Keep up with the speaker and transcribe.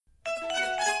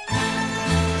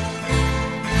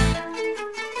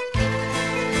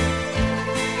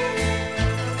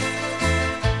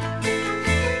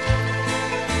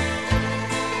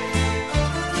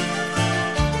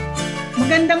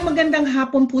Magandang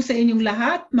hapon po sa inyong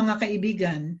lahat, mga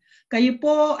kaibigan. Kayo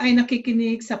po ay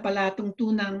nakikinig sa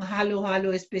palatuntunang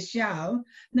Halo-Halo Espesyal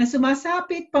na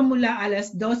sumasapit pamula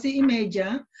alas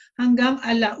 12:30 hanggang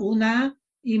 1:30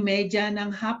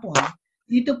 ng hapon.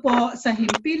 Dito po sa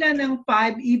himpilan ng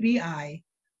 5 EBI,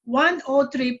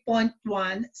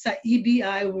 103.1 sa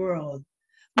EBI World.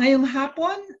 Ngayong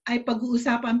hapon ay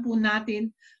pag-uusapan po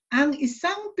natin ang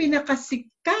isang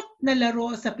pinakasikat na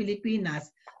laro sa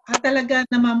Pilipinas at talaga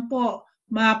naman po,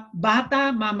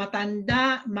 bata,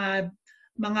 matanda,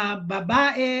 mga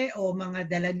babae o mga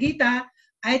dalagita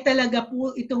ay talaga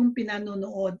po itong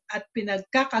pinanonood at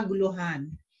pinagkakaguluhan.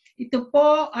 Ito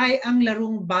po ay ang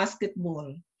larong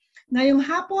basketball. Ngayong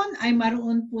hapon ay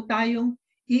maroon po tayong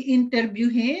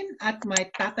i-interviewin at may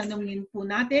tatanungin po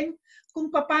natin kung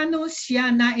paano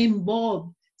siya na-involve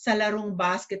sa larong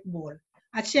basketball.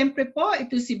 At syempre po,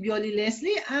 ito si Bioli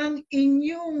Leslie, ang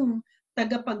inyong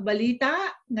tagapagbalita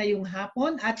ngayong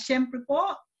hapon. At syempre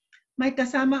po, may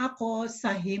kasama ako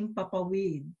sa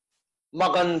Himpapawid.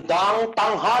 Magandang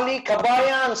tanghali,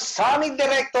 kabayan! Sunny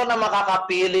Director na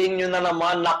makakapiling nyo na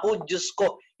naman. Naku, Diyos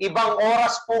ko, ibang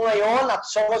oras po ngayon at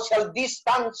social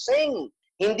distancing.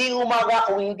 Hindi umaga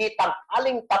kung hindi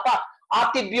tanghaling tapa.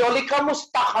 Ate Bioli,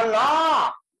 kamusta ka na?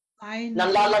 Ay,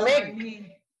 nanlalamig.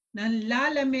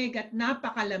 Nanlalamig at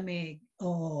napakalamig.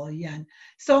 Oh, yan.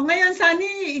 So ngayon,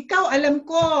 Sunny, ikaw alam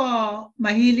ko,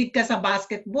 mahilig ka sa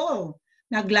basketball.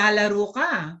 Naglalaro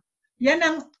ka. Yan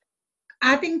ang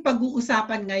ating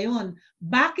pag-uusapan ngayon.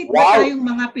 Bakit ba tayong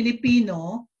mga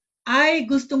Pilipino ay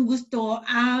gustong-gusto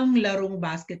ang larong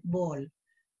basketball?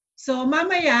 So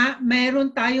mamaya,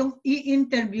 mayroon tayong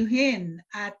i-interviewin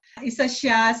at isa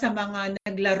siya sa mga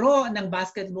naglaro ng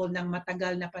basketball ng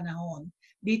matagal na panahon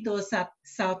dito sa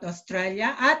South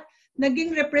Australia at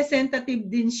naging representative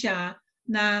din siya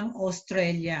ng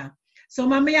Australia. So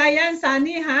mamaya yan,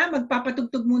 Sunny, ha?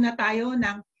 Magpapatugtog muna tayo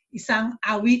ng isang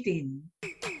awitin.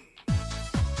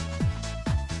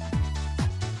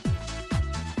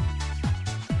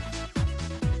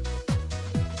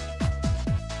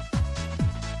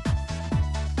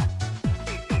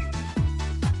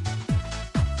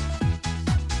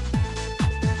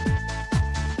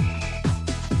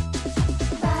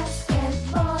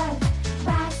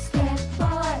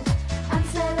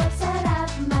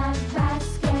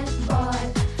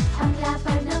 Ang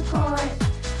lapad ng court,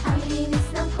 ang linis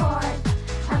ng court,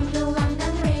 ang luwang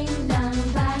ng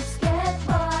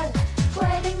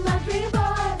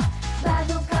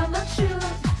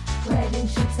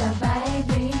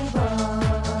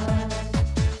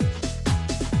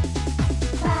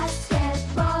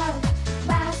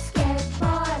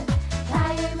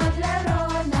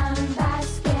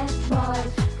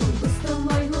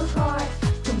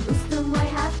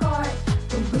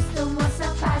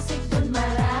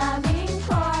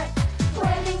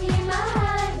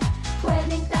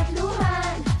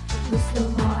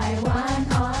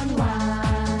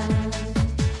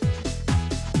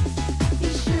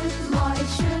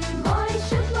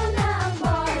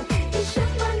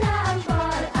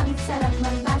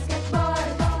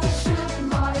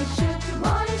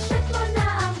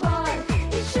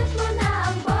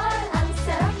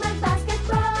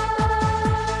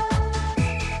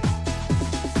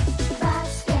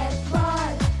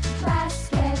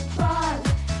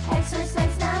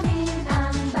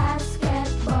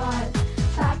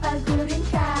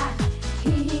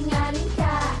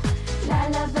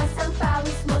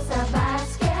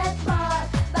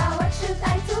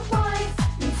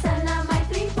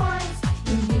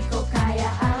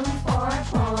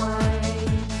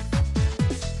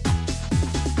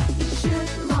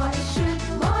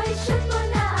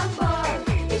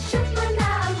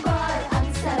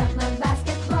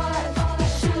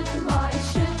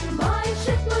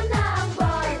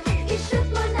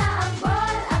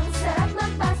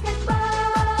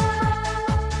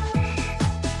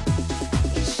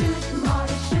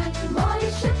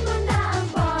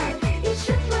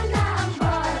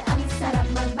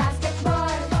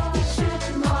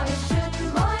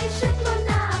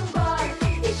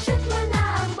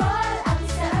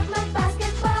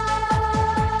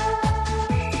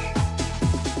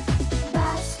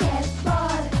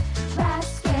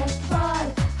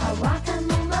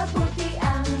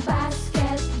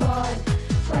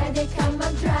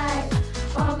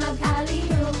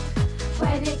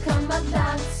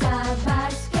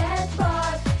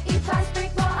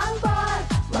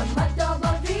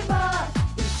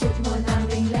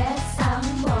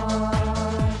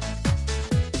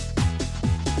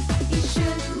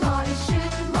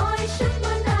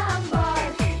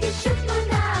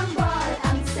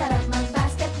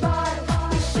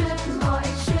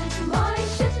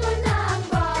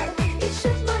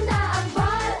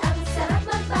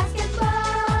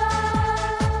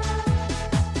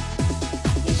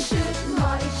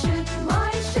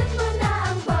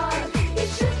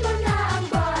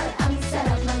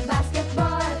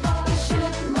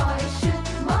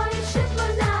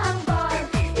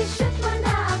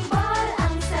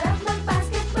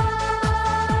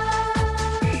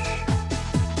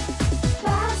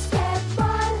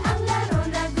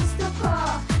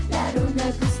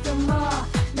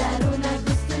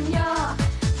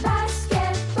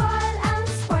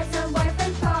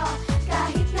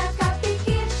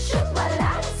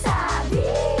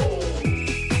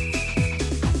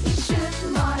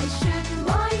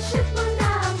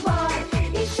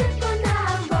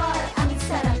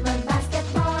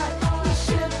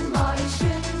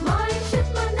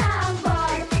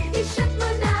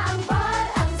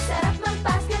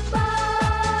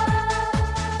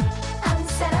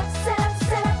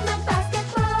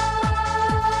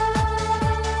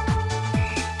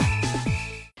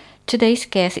Today's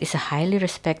guest is a highly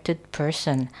respected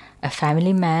person, a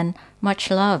family man,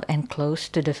 much loved and close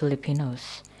to the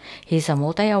Filipinos. He's a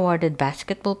multi-awarded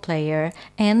basketball player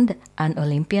and an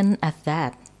Olympian at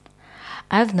that.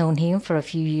 I've known him for a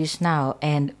few years now,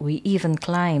 and we even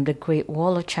climbed the Great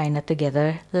Wall of China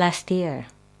together last year.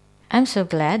 I'm so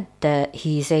glad that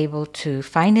he is able to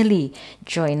finally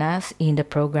join us in the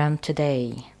program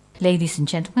today. Ladies and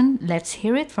gentlemen, let's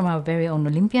hear it from our very own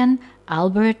Olympian,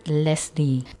 Albert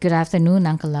Leslie. Good afternoon,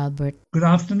 Uncle Albert. Good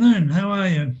afternoon. How are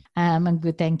you? I'm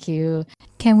good, thank you.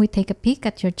 Can we take a peek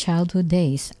at your childhood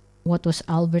days? What was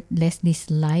Albert Leslie's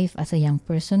life as a young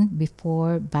person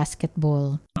before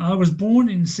basketball? I was born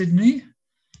in Sydney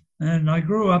and I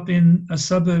grew up in a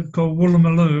suburb called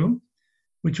Woolloomooloo,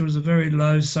 which was a very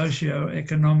low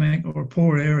socio-economic or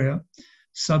poor area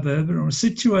suburb. It was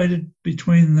situated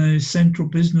between the central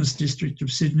business district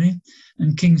of Sydney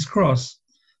and King's Cross.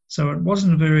 So it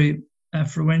wasn't a very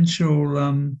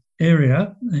affluential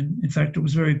area. In fact, it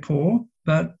was very poor,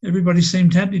 but everybody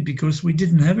seemed happy because we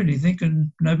didn't have anything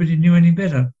and nobody knew any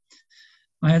better.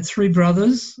 I had 3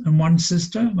 brothers and 1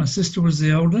 sister. My sister was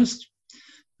the eldest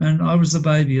and I was the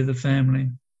baby of the family.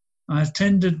 I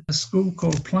attended a school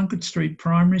called Plunkett Street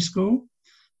Primary School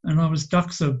and I was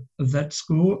dux of that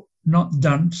school, not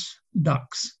dunce,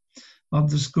 dux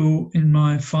of the school in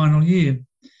my final year.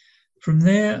 From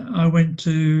there, I went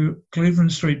to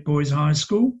Cleveland Street Boys High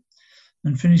School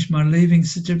and finished my leaving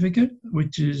certificate,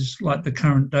 which is like the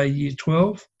current day Year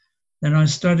 12. Then I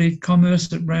studied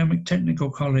commerce at Randwick Technical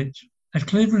College. At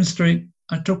Cleveland Street,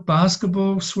 I took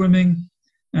basketball, swimming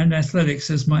and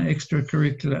athletics as my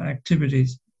extracurricular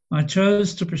activities. I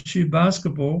chose to pursue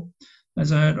basketball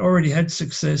as I had already had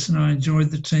success and I enjoyed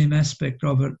the team aspect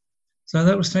of it. So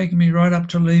that was taking me right up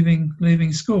to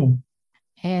leaving school.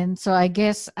 And so I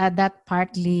guess that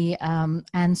partly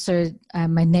answered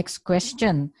my next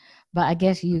question, but I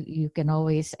guess you can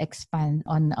always expand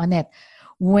on it.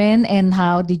 When and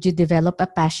how did you develop a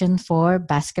passion for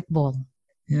basketball?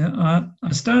 Yeah,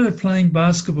 I started playing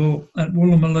basketball at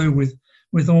Woolloomooloo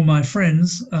with all my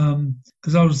friends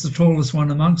because I was the tallest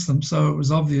one amongst them, so it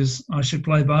was obvious I should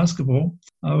play basketball.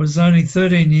 I was only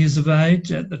 13 years of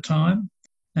age at the time,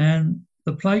 and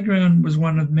the playground was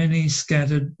one of many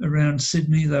scattered around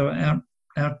Sydney. They were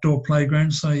outdoor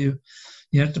playgrounds, so you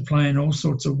had to play in all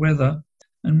sorts of weather.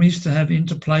 And we used to have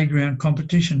inter-playground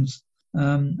competitions,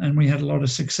 and we had a lot of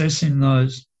success in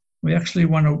those. We actually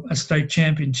won a state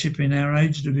championship in our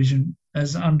age division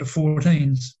as under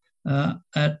 14s.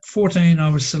 At 14, I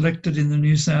was selected in the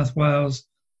New South Wales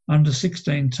under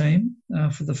 16 team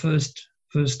for the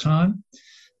first time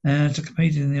to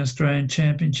compete in the Australian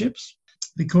Championships.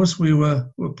 Because we were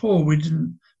poor, we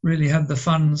didn't really have the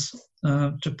funds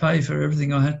to pay for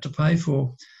everything I had to pay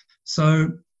for.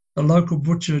 So the local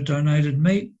butcher donated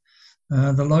meat,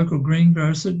 the local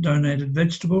greengrocer donated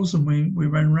vegetables, and we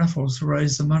ran raffles to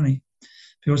raise the money.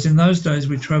 Because in those days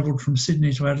we travelled from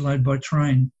Sydney to Adelaide by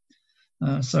train.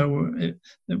 So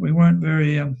we weren't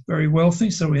very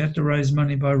wealthy, so we had to raise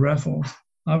money by raffles.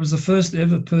 I was the first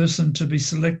ever person to be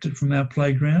selected from our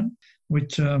playground,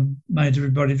 which made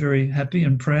everybody very happy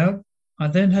and proud. I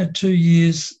then had 2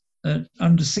 years at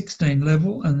under 16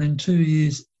 level and then 2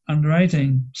 years under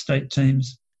 18 state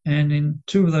teams. And in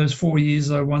 2 of those 4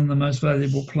 years, I won the most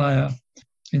valuable player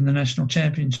in the national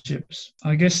championships.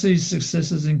 I guess these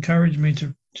successes encouraged me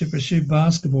to pursue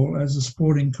basketball as a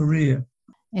sporting career.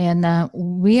 And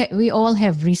we all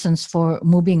have reasons for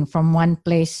moving from one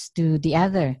place to the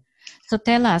other. So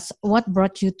tell us, what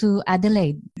brought you to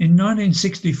Adelaide? In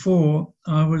 1964,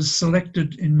 I was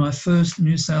selected in my first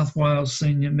New South Wales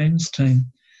senior men's team,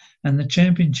 and the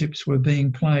championships were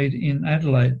being played in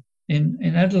Adelaide.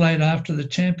 In Adelaide, after the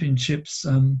championships,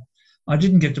 I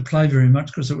didn't get to play very much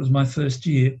because it was my first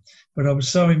year, but I was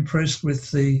so impressed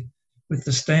with the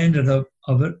standard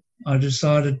of it, I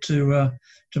decided to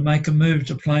make a move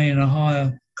to play in a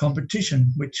higher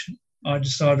competition, which I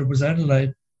decided was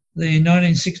Adelaide. The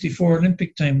 1964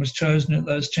 Olympic team was chosen at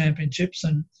those championships,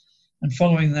 and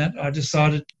following that, I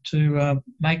decided to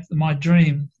make my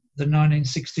dream the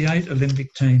 1968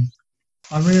 Olympic team.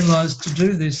 I realised to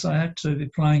do this, I had to be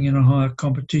playing in a higher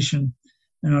competition,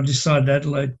 and I decided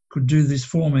Adelaide could do this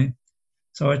for me.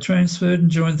 So I transferred and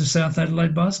joined the South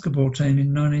Adelaide basketball team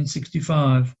in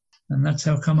 1965, and that's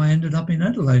how come I ended up in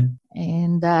Adelaide.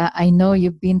 And I know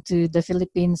you've been to the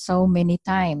Philippines so many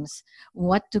times.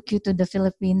 What took you to the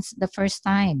Philippines the first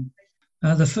time?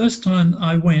 The first time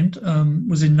I went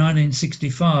was in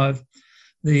 1965.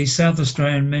 The South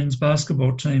Australian men's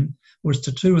basketball team was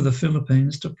to tour the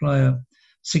Philippines to play a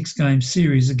 6-game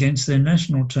series against their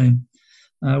national team,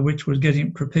 which was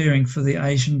preparing for the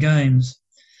Asian Games.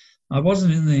 I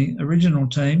wasn't in the original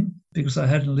team because I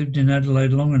hadn't lived in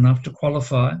Adelaide long enough to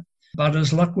qualify. But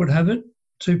as luck would have it,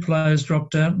 2 players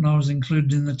dropped out and I was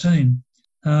included in the team.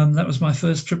 That was my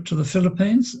first trip to the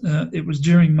Philippines. It was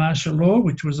during martial law,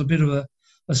 which was a bit of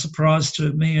a surprise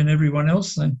to me and everyone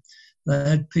else. They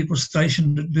had people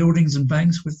stationed at buildings and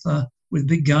banks with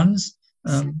big guns.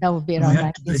 That would be around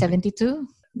 1972?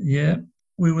 Yeah.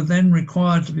 We were then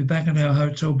required to be back at our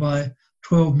hotel by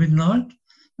 12 midnight,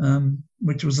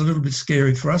 which was a little bit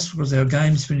scary for us because our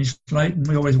games finished late and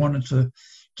we always wanted to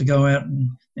go out and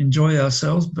enjoy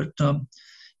ourselves. But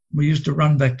we used to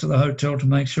run back to the hotel to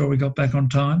make sure we got back on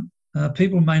time.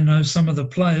 People may know some of the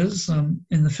players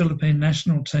in the Philippine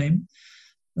national team.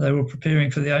 They were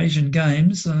preparing for the Asian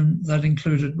Games, and that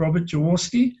included Robert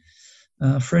Jaworski,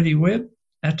 Freddie Webb,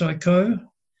 Atai Ko,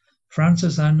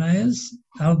 Francis Arnaiz,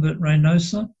 Albert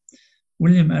Reynosa,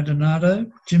 William Adonado,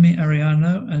 Jimmy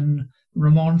Ariano, and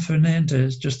Ramon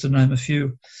Fernandez, just to name a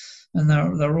few. And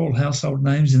they're all household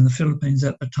names in the Philippines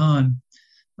at the time.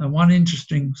 One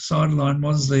interesting sideline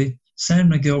was the San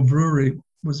Miguel Brewery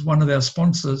was one of our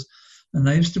sponsors, and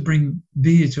they used to bring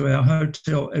beer to our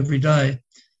hotel every day.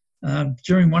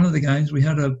 During one of the games, we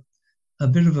had a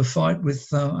bit of a fight with,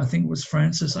 I think it was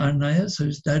Francis Arnaiz,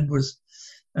 whose dad was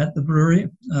at the brewery.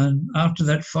 And after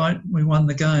that fight, we won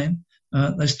the game.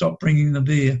 They stopped bringing the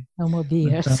beer. No more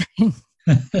beers.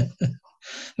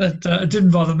 But it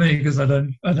didn't bother me because I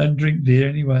don't drink beer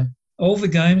anyway. All the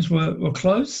games were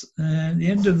close. And at the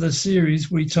end of the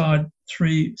series, we tied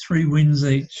three wins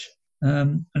each.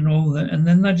 And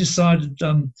then they decided,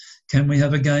 can we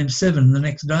have a game 7 the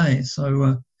next day?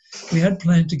 So we had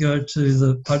planned to go to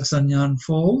the Pagsanyan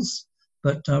Falls,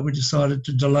 but we decided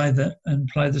to delay that and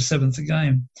play the 7th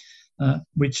game,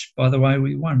 which, by the way,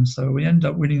 we won. So we ended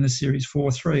up winning the series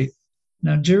 4-3.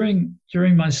 Now, during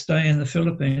my stay in the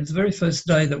Philippines, the very first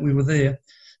day that we were there,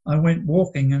 I went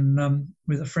walking and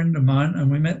with a friend of mine,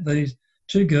 and we met these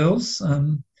 2 girls,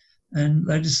 and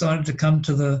they decided to come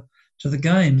to the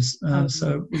games.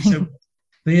 So we said,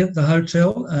 be at the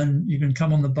hotel, and you can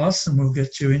come on the bus, and we'll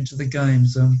get you into the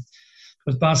games.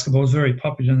 Because basketball is very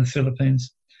popular in the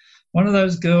Philippines. One of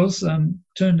those girls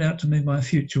turned out to be my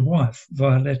future wife,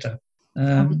 Violetta.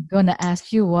 I'm going to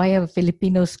ask you, why are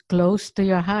Filipinos close to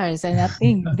your hearts? And I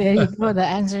think there you go, the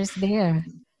answer is there.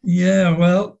 Yeah,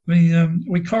 well,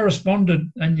 we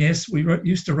corresponded, and yes, we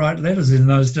used to write letters in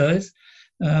those days.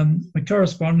 We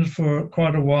corresponded for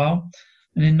quite a while.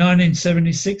 And in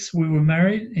 1976, we were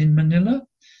married in Manila,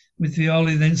 with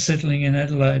Violi then settling in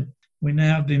Adelaide. We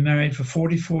now have been married for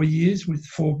 44 years with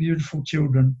 4 beautiful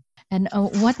children. And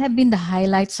what have been the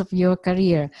highlights of your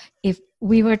career? If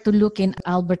we were to look in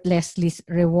Albert Leslie's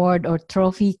reward or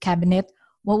trophy cabinet,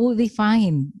 what would we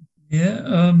find?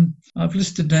 Yeah, I've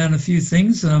listed down a few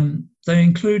things. They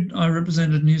include, I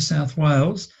represented New South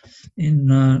Wales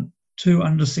in 2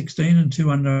 under-16 and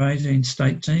 2 under-18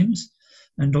 state teams,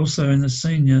 and also in the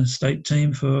senior state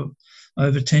team for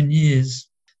over 10 years.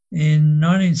 In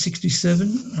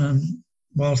 1967,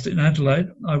 whilst in Adelaide,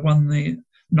 I won the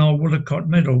Noel Woolacott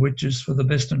Medal, which is for the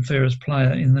best and fairest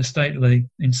player in the State League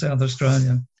in South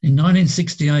Australia. In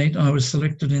 1968, I was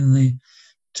selected in the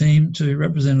team to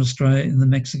represent Australia in the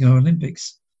Mexico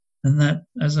Olympics. And that,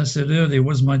 as I said earlier,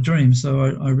 was my dream, so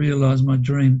I realised my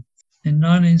dream. In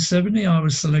 1970, I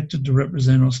was selected to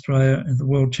represent Australia at the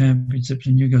World Championships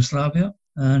in Yugoslavia.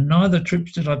 Neither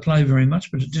trips did I play very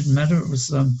much, but it didn't matter. It was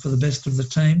for the best of the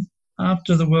team.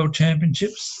 After the World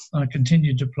Championships, I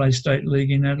continued to play State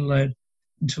League in Adelaide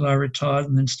until I retired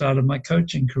and then started my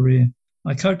coaching career.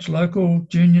 I coached local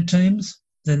junior teams,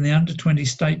 then the under-20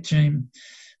 state team,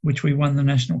 which we won the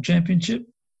national championship.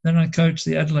 Then I coached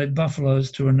the Adelaide Buffaloes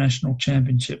to a national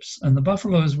championships. And the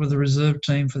Buffaloes were the reserve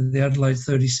team for the Adelaide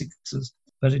 36ers.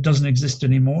 But it doesn't exist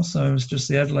anymore, so it's just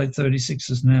the Adelaide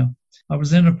 36ers now. I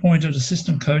was then appointed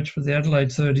assistant coach for the Adelaide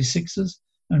 36ers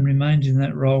and remained in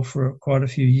that role for quite a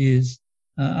few years.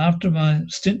 After my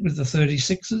stint with the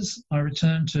 36ers, I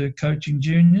returned to coaching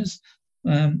juniors,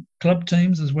 club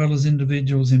teams, as well as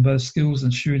individuals in both skills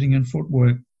and shooting and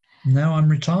footwork. Now I'm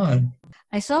retired.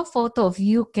 I saw a photo of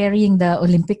you carrying the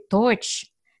Olympic torch.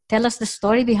 Tell us the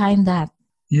story behind that.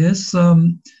 Yes,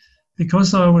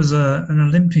 because I was an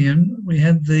Olympian, we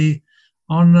had the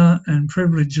honour and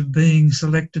privilege of being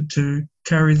selected to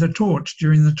carry the torch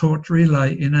during the torch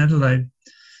relay in Adelaide.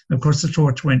 Of course, the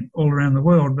torch went all around the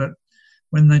world, but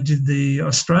when they did the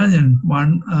Australian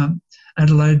one,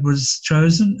 Adelaide was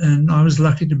chosen, and I was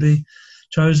lucky to be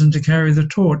chosen to carry the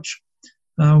torch.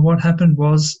 What happened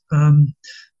was,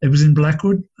 it was in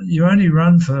Blackwood. You only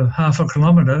run for half a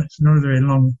kilometre. It's not a very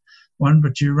long one,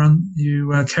 but you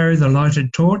carry the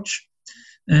lighted torch,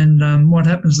 And what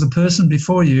happens, the person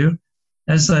before you,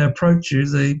 as they approach you,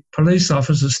 the police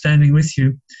officer standing with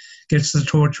you gets the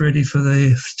torch ready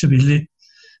to be lit.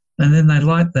 And then they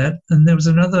light that. And there was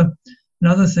another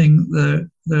thing,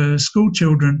 the school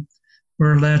children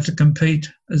were allowed to compete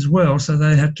as well. So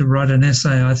they had to write an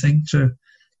essay, I think, to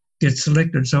get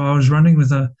selected. So I was running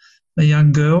with a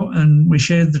young girl, and we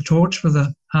shared the torch for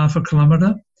the half a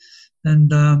kilometre. And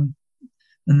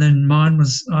then mine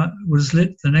was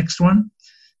lit, the next one.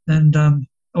 And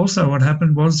also what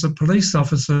happened was the police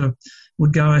officer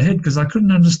would go ahead, because I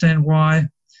couldn't understand why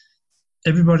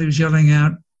everybody was yelling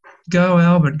out, go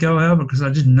Albert, because I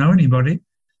didn't know anybody.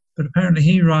 But apparently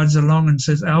he rides along and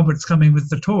says, Albert's coming with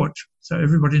the torch. So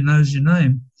everybody knows your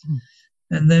name.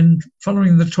 And then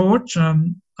following the torch,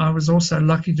 I was also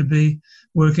lucky to be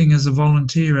working as a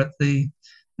volunteer at the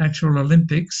actual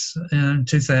Olympics in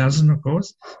 2000, of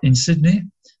course, in Sydney,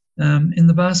 in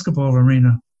the basketball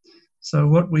arena. So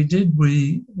what we did,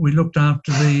 we looked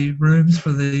after the rooms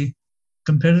for the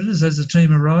competitors. As the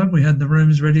team arrived, we had the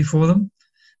rooms ready for them.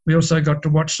 We also got to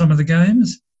watch some of the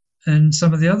games and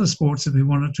some of the other sports if we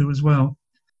wanted to as well.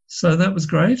 So that was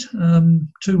great.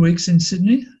 2 weeks in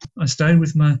Sydney. I stayed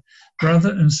with my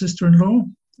brother and sister-in-law,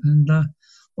 and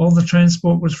all the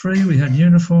transport was free. We had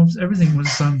uniforms. Everything was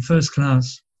first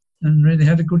class, and really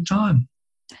had a good time.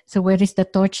 So where is the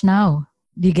torch now?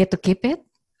 Do you get to keep it?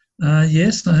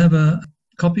 Yes, I have a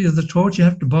copy of the torch. You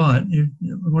have to buy it.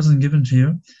 It wasn't given to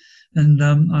you. And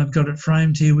I've got it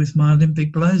framed here with my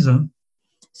Olympic blazer.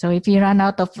 So if you run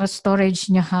out of storage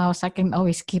in your house, I can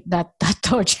always keep that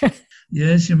torch.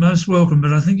 Yes, you're most welcome,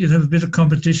 but I think you'd have a bit of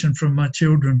competition from my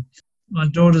children. My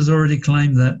daughter's already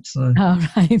claimed that. So. All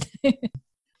right.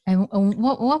 And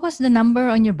what was the number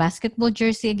on your basketball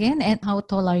jersey again? And how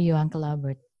tall are you, Uncle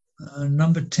Albert?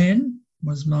 Number 10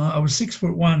 was I was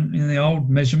 6'1" in the old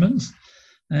measurements,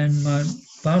 and my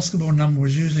basketball number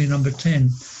was usually number 10.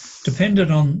 Depended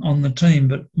on the team,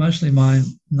 but mostly my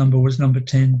number was number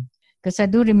 10. Because I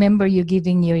do remember you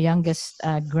giving your youngest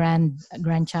granddaughter,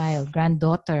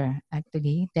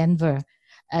 actually, Denver,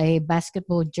 a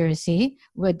basketball jersey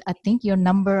with, I think, your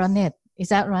number on it. Is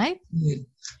that right?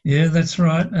 Yeah, that's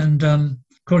right. And of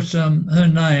course, her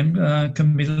name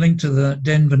can be linked to the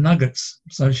Denver Nuggets.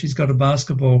 So she's got a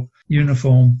basketball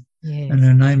uniform and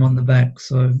her name on the back.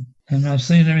 So, and I've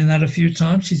seen her in that a few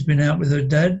times. She's been out with her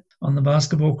dad on the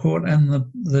basketball court and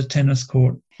the tennis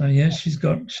court. So yes, she's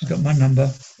got my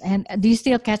number. And do you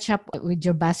still catch up with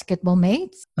your basketball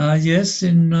mates? Yes,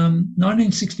 in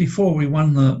 1964 we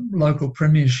won the local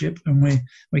premiership, and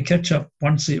we catch up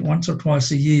once or twice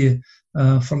a year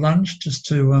for lunch, just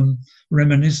to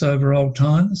reminisce over old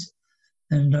times.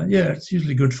 And it's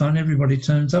usually good fun. Everybody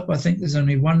turns up. I think there's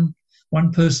only one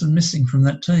person missing from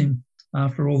that team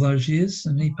after all those years,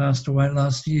 and he passed away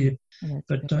last year.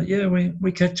 But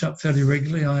we catch up fairly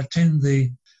regularly. I attend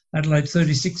the Adelaide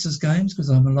 36ers games because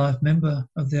I'm a life member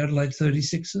of the Adelaide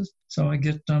 36ers. So I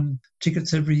get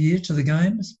tickets every year to the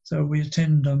games. So we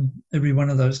attend every one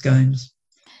of those games.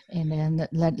 And then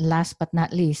last but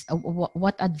not least,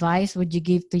 what advice would you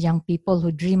give to young people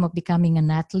who dream of becoming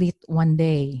an athlete one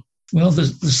day? Well, the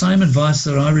same advice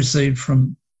that I received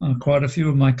from quite a few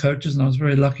of my coaches, and I was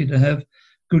very lucky to have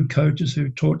good coaches who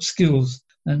taught skills.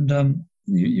 And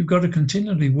you've got to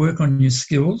continually work on your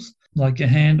skills, like your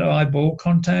hand-eye ball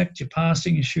contact, your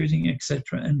passing, your shooting,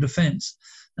 etc., and defence.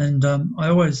 And I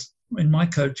always, in my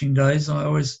coaching days, I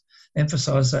always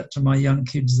emphasise that to my young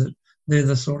kids, that they're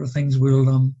the sort of things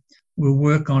we'll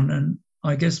work on. And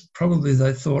I guess probably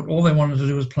they thought all they wanted to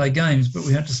do was play games, but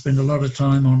we had to spend a lot of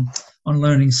time on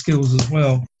learning skills as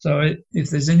well. So if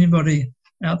there's anybody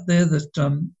out there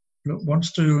that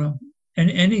wants to,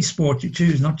 any sport you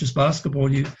choose, not just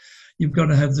basketball, you've got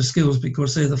to have the skills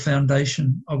because they're the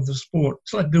foundation of the sport.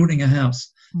 It's like building a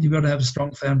house. You've got to have a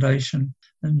strong foundation.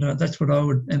 And that's what I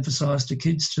would emphasise to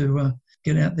kids, to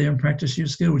get out there and practice your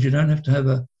skills. You don't have to have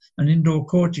an indoor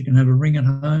court. You can have a ring at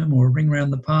home or a ring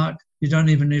around the park. You don't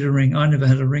even need a ring. I never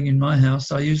had a ring in my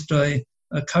house. I used a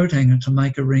coat hanger to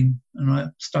make a ring, and I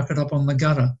stuck it up on the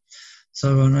gutter.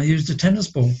 And I used a tennis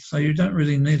ball. So you don't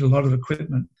really need a lot of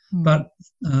equipment. But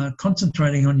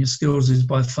concentrating on your skills is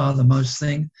by far the most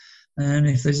thing. And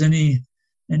if there's any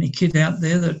kid out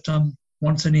there that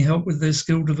wants any help with their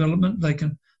skill development, they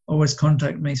can always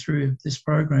contact me through this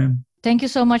program. Thank you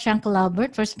so much, Uncle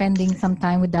Albert, for spending some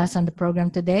time with us on the program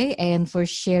today and for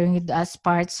sharing with us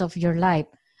parts of your life.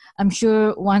 I'm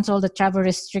sure once all the travel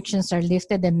restrictions are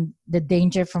lifted and the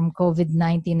danger from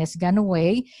COVID-19 has gone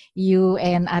away, you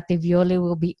and Ate Violi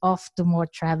will be off to more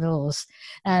travels.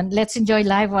 And let's enjoy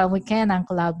life while we can,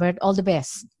 Uncle Albert. All the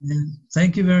best. Yeah,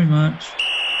 thank you very much.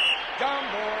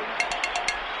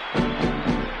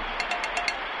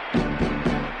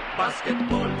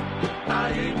 Basketball,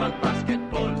 tayo'y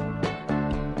mag-basketball.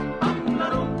 Ang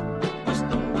larong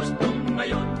gustong-gustong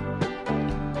ngayon.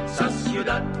 Sa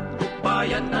siyudad,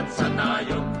 bayan at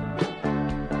sanayon.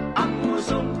 Ang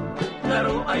usong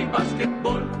laro ay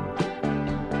basketball.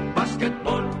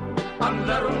 Basketball, ang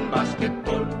larong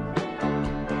basketball.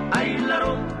 Ay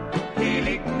larong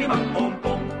hilig ni Mang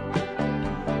Ompong.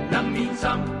 Nang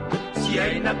minsang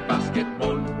siya'y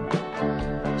nag-basketball.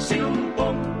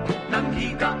 Sinumpong nang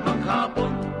hika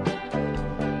maghapon.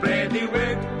 Freddy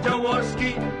Webb,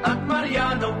 Jaworski at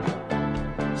Mariano.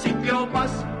 Si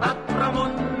Cleopas at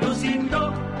Ramon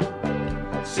Lucindo.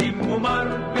 Si Mumar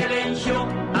Melencio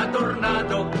at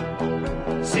Tornado.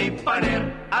 Si Paner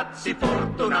at si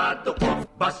Fortunato.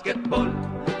 Basketball,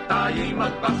 tayo'y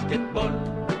mag-basketball.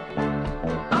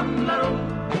 Ang larong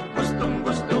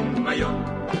gustong-gustong ngayon.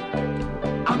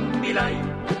 Ang nilay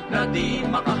na di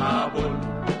makahabol.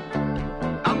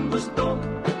 Ang gusto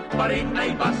pa rin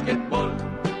ay basketball.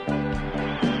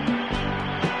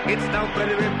 It's now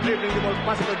Freddy Webb dribbling the ball,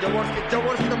 passing to Jaworski.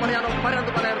 Jaworski to Mariano. Mariano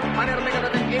to Paner. Paner make a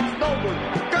thing. It's no good.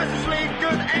 Cursously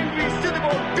good. Angry. Shoot the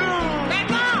ball. Good.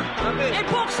 Teka! Eh,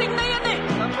 boxing na yan eh!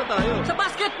 Saan ba tayo? Sa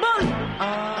basketball!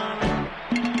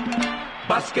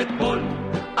 Basketball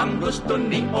ang gusto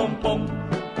ni Ompong.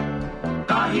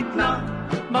 Kahit na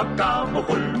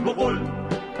magkabukol-bukol.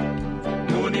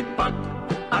 Ngunit pag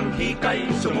ang hikay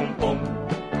sumumpong,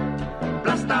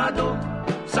 plastado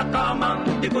sa kamang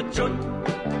dikutsyon.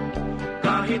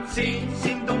 Kahit si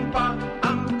Sindong pa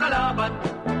ang kalaban,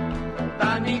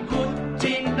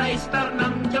 Taniguchi na star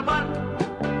ng Japan.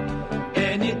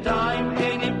 Anytime,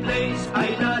 any place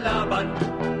ay lalaban.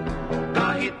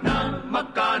 Kahit na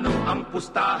magkano ang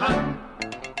pustahan.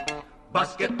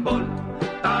 Basketball,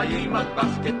 tayo'y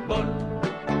mag-basketball.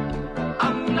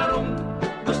 Ang larong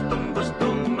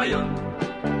gustong-gustong ngayon.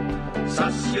 Sa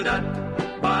siyudad,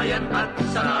 bayan at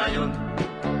sanayon.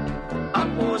 Ang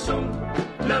pusong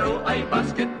laro ay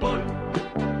basketball.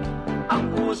 Ang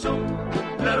pusong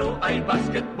laro ay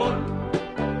basketball.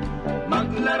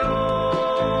 Maglaro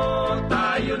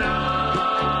tayo na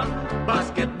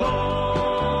basketball.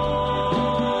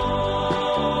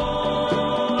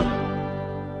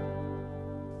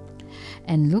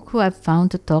 And look who I've found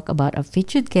to talk about our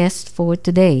featured guest for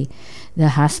today,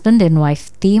 the husband and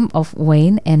wife team of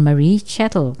Wayne and Marie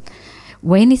Chettle.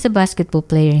 Wayne is a basketball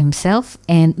player himself,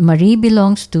 and Marie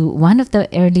belongs to one of the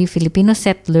early Filipino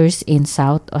settlers in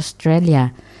South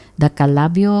Australia, the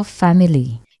Calabio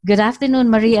family. Good afternoon,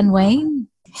 Marie and Wayne.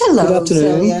 Hello, Good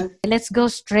afternoon. Celia. Let's go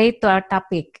straight to our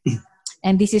topic.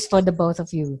 And this is for the both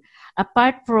of you.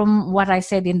 Apart from what I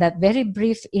said in that very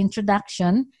brief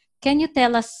introduction, can you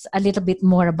tell us a little bit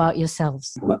more about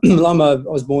yourselves? I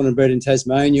was born and bred in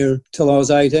Tasmania till I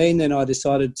was 18. Then I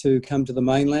decided to come to the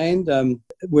mainland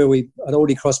where I'd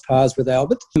already crossed paths with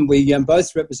Albert. And we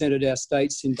both represented our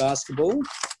states in basketball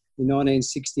in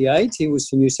 1968. He was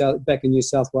from back in New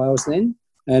South Wales then,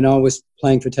 and I was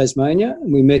playing for Tasmania.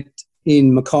 And we met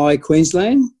in Mackay,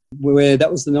 Queensland, where that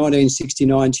was the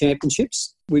 1969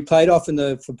 championships. We played often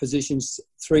for positions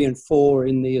 3 and 4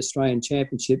 in the Australian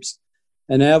championships.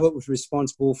 And Albert was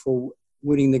responsible for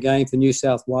winning the game for New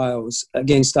South Wales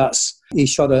against us. He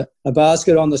shot a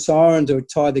basket on the siren to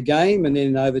tie the game, and then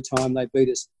in overtime they beat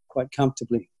us quite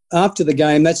comfortably. After the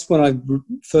game, that's when I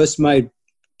first made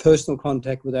personal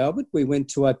contact with Albert. We went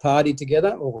to a party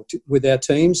together with our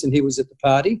teams, and he was at the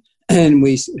party, and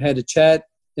we had a chat,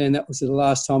 and that was the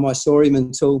last time I saw him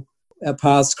until our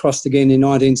paths crossed again in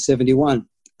 1971.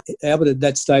 Albert at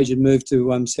that stage had moved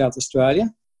to South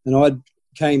Australia, and I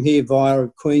came here via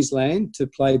Queensland to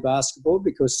play basketball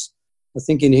because I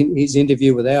think in his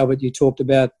interview with Albert, you talked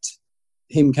about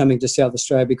him coming to South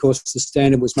Australia because the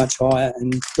standard was much higher,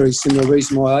 and very similar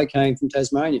reason why I came from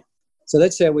Tasmania. So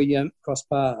that's how we crossed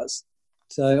paths.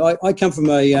 So I come from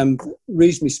a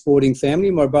reasonably sporting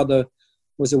family. My brother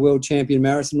was a world champion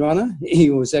marathon runner. He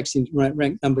was actually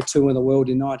ranked number 2 in the world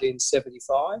in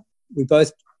 1975. We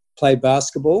both played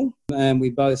basketball, and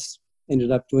we both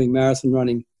ended up doing marathon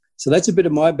running. So that's a bit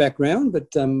of my background,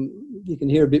 but you can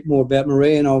hear a bit more about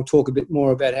Marie, and I'll talk a bit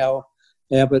more about how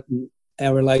Albert and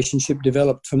our relationship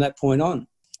developed from that point on.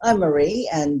 I'm Marie,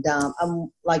 and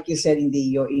I'm, like you said in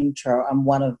your intro, I'm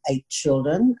one of 8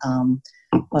 children.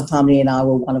 My family and I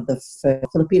were one of the first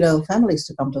Filipino families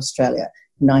to come to Australia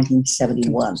in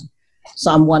 1971.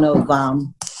 So I'm one of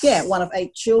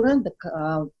 8 children.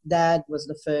 The dad was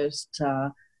the first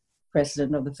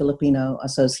president of the Filipino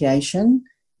Association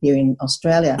here in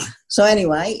Australia. So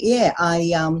anyway,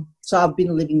 so I've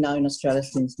been living now in Australia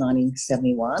since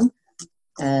 1971.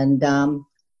 And,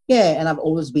 yeah, and I've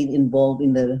always been involved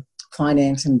in the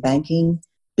finance and banking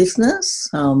business.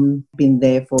 Been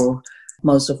there for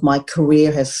most of my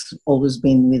career, has always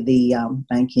been with the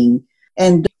banking.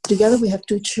 And together we have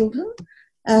 2 children.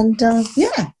 And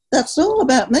yeah, that's all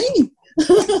about me.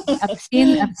 I've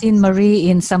seen Marie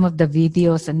in some of the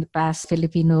videos and the past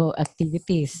Filipino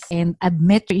activities, and I've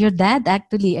met your dad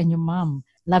actually and your mom.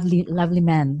 Lovely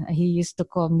man. He used to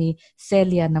call me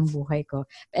Celia ng buhay ko.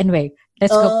 Anyway,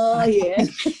 let's go. Oh, yeah.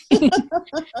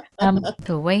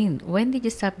 So Wayne, when did you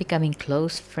start becoming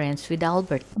close friends with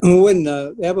Albert? When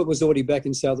Albert was already back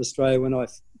in South Australia when I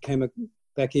came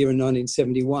back here in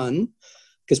 1971,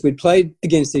 because we'd played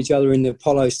against each other in the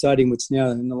Apollo Stadium, which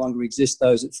now no longer exists.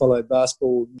 Those that followed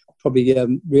basketball probably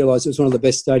realised it was one of the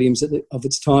best stadiums of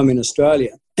its time in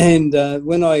Australia. And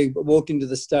when I walked into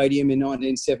the stadium in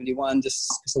 1971, just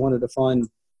because I wanted to find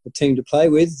a team to play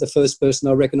with, the first person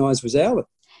I recognised was Albert.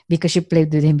 Because you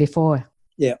played with him before.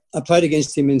 Yeah, I played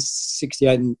against him in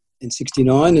 68 and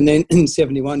 69, and then in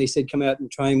 71 he said, come out and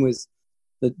train with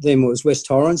them. It was West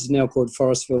Torrens, now called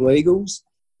Forestville Eagles.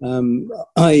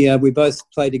 We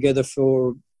both played together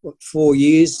for 4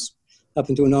 years up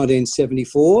until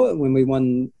 1974 when we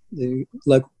won the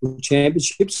local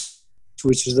championships,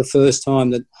 which was the first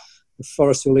time that the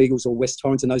Forestville Eagles, or West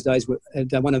Torrens in those days,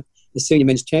 had won the senior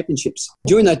men's championships.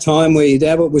 During that time,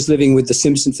 Albert was living with the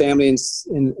Simpson family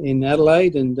in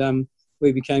Adelaide, and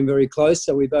we became very close.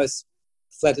 So we both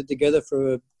flattered together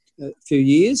for a few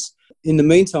years. In the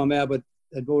meantime, Albert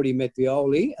had already met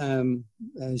Violi,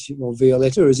 or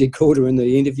Violetta, as he called her in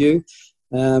the interview,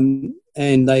 and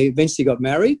they eventually got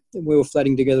married. We were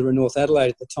flatting together in North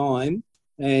Adelaide at the time,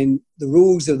 and the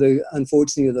rules of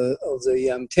unfortunately, of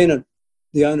the tenant,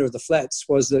 the owner of the flats,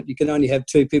 was that you can only have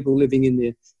 2 people living in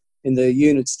the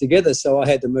units together. So I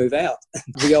had to move out.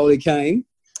 Violi came,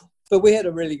 but we had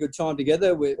a really good time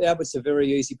together. Albert's a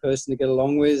very easy person to get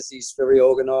along with. He's very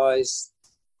organised,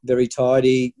 very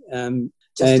tidy.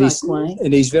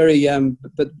 He's very,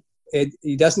 but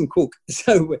he doesn't cook.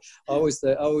 So I was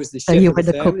the chef of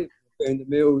the family, preparing the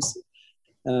meals,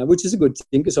 which is a good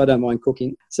thing because I don't mind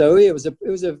cooking. So yeah, it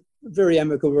was a very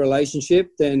amicable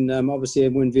relationship. Then obviously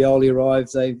when Violi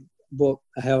arrived, they bought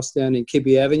a house down in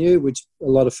Kibby Avenue, which a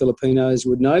lot of Filipinos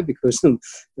would know because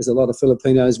there's a lot of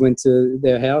Filipinos went to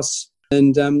their house.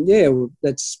 And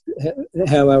that's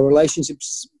how our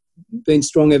relationship's been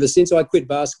strong ever since. I quit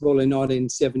basketball in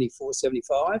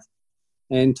 1974-75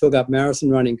 and took up marathon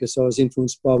running because I was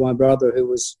influenced by my brother, who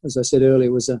was, as I said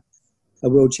earlier, was a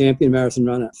world champion marathon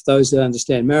runner. For those that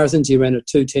understand marathons, he ran a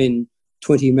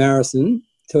 2:10:20 marathon,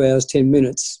 2 hours 10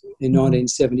 minutes in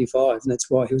 1975, and that's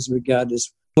why he was regarded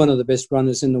as one of the best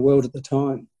runners in the world at the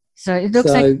time. So it looks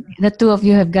like the two of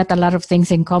you have got a lot of things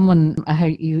in common.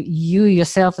 You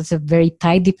yourself as a very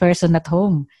tidy person at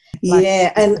home.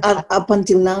 Yeah, and up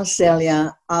until now,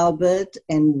 Celia, Albert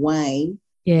and Wayne,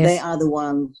 yes, they are the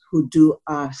ones who do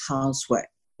our housework.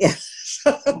 Yeah.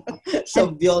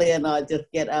 So Violi and I just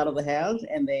get out of the house,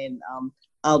 and then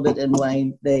Albert and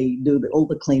Wayne, they do all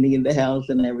the cleaning in the house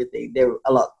and everything. They're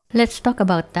a lot. Let's talk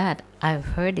about that. I've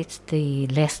heard it's the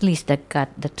Leslies that got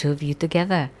the two of you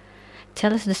together.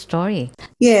 Tell us the story.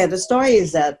 Yeah, the story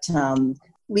is that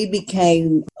we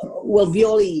became,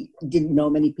 Violi didn't know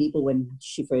many people when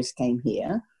she first came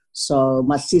here. So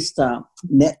my sister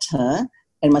met her,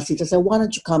 and my sister said, why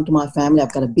don't you come to my family?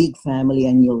 I've got a big family,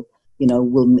 and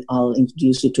I'll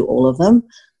introduce you to all of them.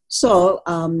 So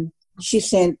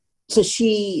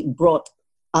she brought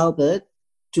Albert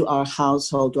to our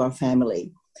household, to our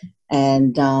family.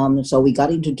 And so we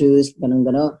got introduced.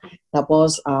 That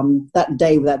was that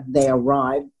day that they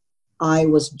arrived.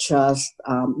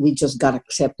 We just got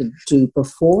accepted to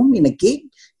perform in a gig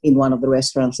in one of the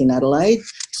restaurants in Adelaide.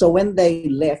 So when they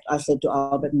left, I said to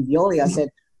Albert and Violi, I said,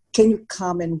 can you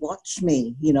come and watch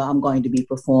me? I'm going to be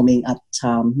performing at,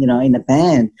 in a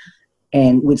band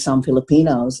and with some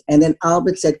Filipinos. And then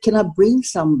Albert said, can I bring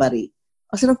somebody?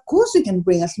 I said, of course you can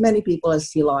bring as many people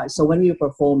as you like. So when we were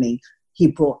performing, he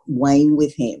brought Wayne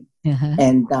with him,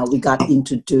 and we got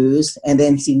introduced. And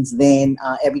then since then,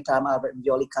 every time Albert and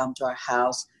Violi come to our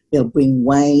house, they'll bring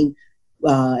Wayne,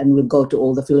 and we'll go to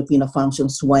all the Filipino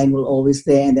functions. Wayne will always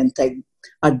there, and then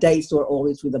our dates were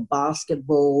always with the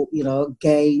basketball,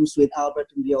 games with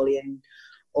Albert and Violi and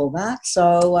all that.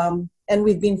 So, and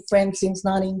we've been friends since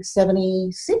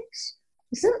 1976.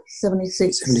 Is it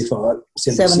 76? 75.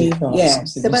 70, yeah,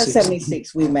 about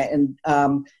 76 we met. And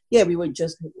we were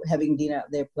just having dinner at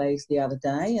their place the other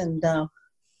day. And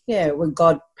we're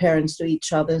godparents to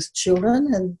each other's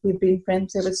children, and we've been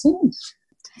friends ever since.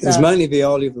 It was mainly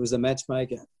Violi who was a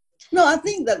matchmaker. No, I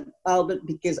think that Albert,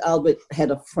 because Albert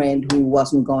had a friend who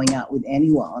wasn't going out with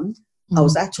anyone, I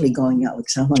was actually going out with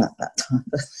someone at that time.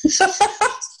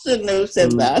 Shouldn't have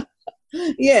said that.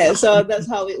 Yeah, so that's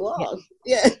how it was.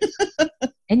 Yeah.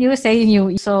 And you were saying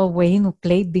you saw Wayne who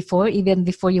played before, even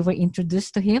before you were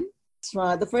introduced to him? That's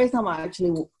right. The first time I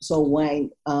actually saw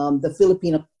Wayne, the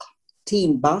Filipino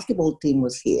basketball team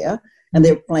was here, and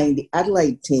they were playing the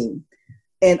Adelaide team.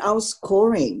 And I was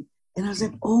scoring. And I was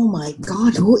like, oh my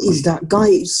God, who is that guy?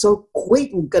 He's so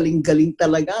quick. Galing-galing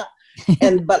talaga.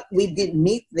 But we didn't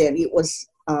meet then. It was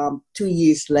 2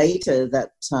 years later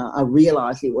that I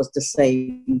realized it was the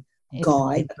same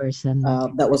guy person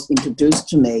that was introduced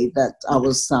to me, that I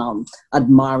was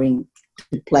admiring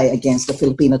to play against the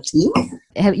Filipino team.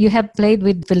 You have played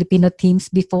with Filipino teams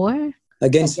before?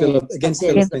 Against Philippines.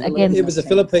 It was a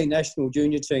Philippine national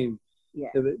junior team. Yeah.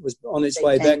 It was on its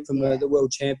way back from the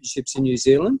World Championships in New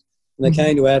Zealand. And they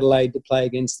came to Adelaide to play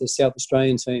against the South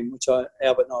Australian team, which Albert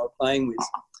and I were playing with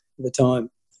at the time.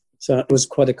 So it was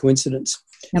quite a coincidence.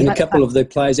 And a couple of the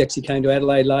players actually came to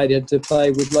Adelaide later to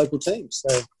play with local teams.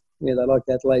 So, yeah, they liked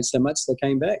Adelaide so much they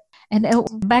came back. And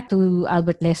back to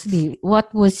Albert Leslie,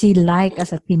 what was he like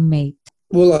as a teammate?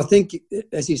 Well, I think,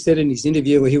 as he said in his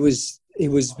interview, he was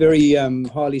very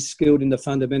highly skilled in the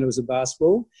fundamentals of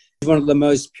basketball. He's one of the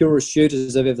most purest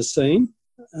shooters I've ever seen.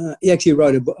 He actually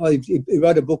wrote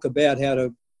a book about how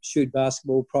to shoot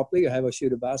basketball properly, or how to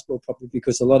shoot a basketball properly,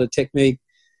 because a lot of technique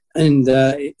and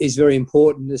is very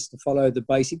important, just to follow the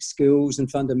basic skills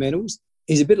and fundamentals.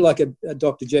 He's a bit like a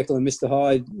Dr. Jekyll and Mr.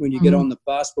 Hyde when you get on the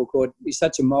basketball court. He's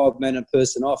such a mild-mannered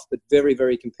person off, but very,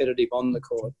 very competitive on the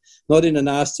court. Not in a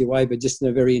nasty way, but just in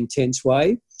a very intense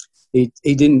way. He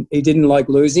didn't like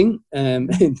losing,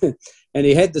 and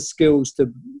he had the skills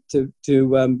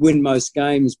to win most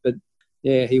games, but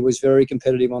yeah, he was very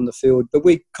competitive on the field. But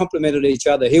we complemented each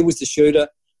other. He was the shooter,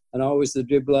 and I was the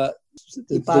dribbler,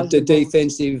 the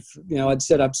defensive. You know, I'd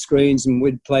set up screens, and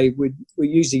we'd play. We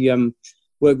usually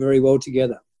work very well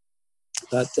together.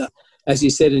 But as he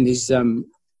said in his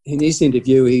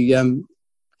interview, he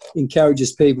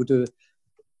encourages people to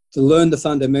learn the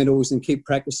fundamentals and keep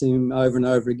practicing them over and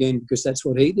over again, because that's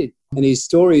what he did. And his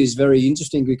story is very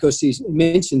interesting because he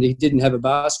mentioned he didn't have a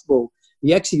basketball.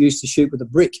 He actually used to shoot with a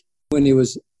brick when he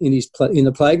was in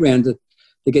the playground to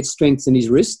get strength in his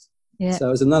wrist. Yeah. So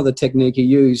it was another technique he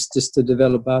used just to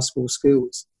develop basketball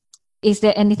skills. Is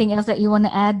there anything else that you want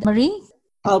to add, Marie?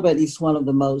 Albert is one of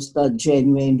the most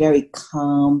genuine, very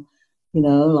calm,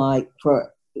 like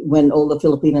for when all the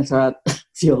Filipinos are at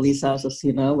Fioli's houses,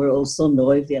 we're all so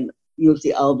noisy, and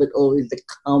usually Albert always the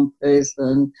calm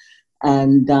person.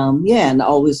 And and I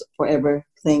always forever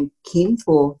thank him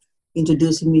for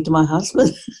introducing me to my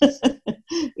husband.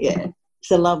 Yeah,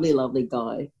 he's a lovely, lovely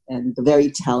guy and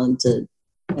very talented.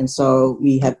 And so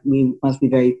we must be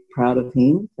very proud of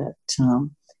him that,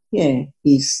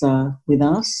 he's with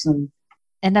us.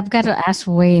 And I've got to ask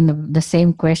Wayne the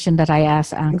same question that I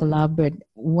asked Uncle Albert.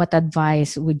 What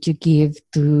advice would you give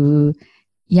to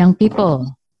young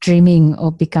people dreaming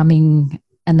of becoming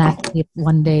an athlete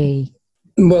one day?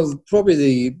 Well,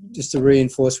 probably just to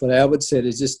reinforce what Albert said,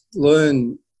 is just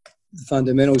learn the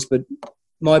fundamentals. But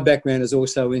my background is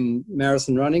also in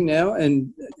marathon running now,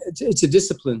 and it's a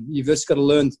discipline. You've just got to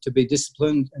learn to be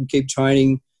disciplined and keep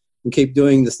training and keep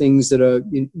doing the things that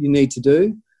you need to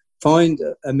do. Find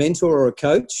a mentor or a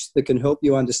coach that can help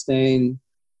you understand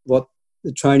what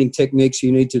the training techniques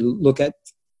you need to look at,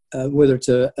 whether it's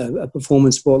a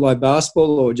performance sport like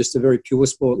basketball or just a very pure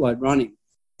sport like running.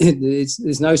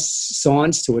 There's no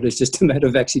science to it. It's just a matter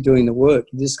of actually doing the work.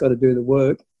 You just got to do the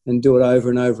work and do it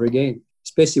over and over again.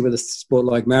 Especially with a sport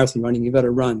like marathon running, you've got to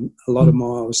run a lot of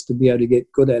miles to be able to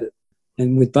get good at it.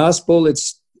 And with basketball,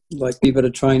 it's like you've got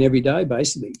to train every day,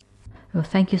 basically. Well,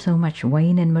 thank you so much,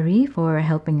 Wayne and Marie, for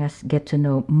helping us get to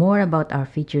know more about our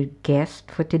featured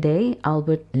guest for today,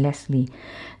 Albert Leslie.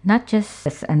 Not just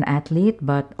as an athlete,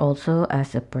 but also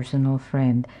as a personal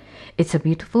friend. It's a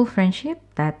beautiful friendship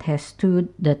that has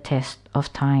stood the test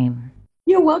of time.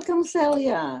 You're welcome,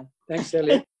 Celia. Thanks,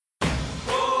 Celia.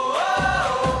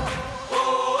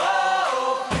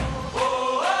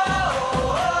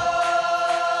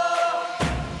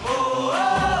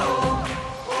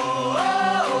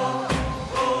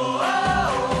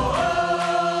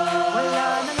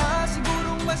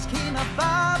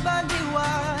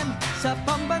 Sa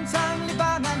pambansang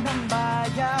libangan ng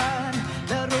bayan,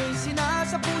 laro'y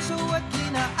sinasa puso at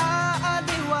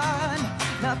kinaaliwan,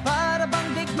 na para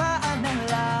bang digmaan ng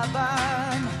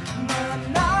laban.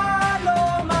 Mananalo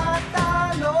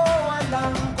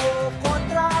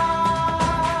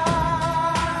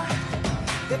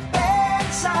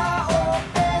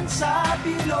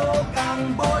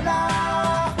ang bola.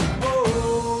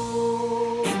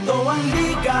 Oh, ito ang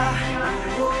liga.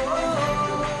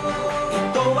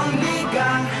 Ito ang liga.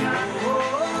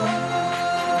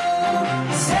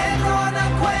 Sentro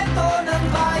ng kwento ng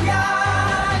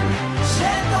bayan.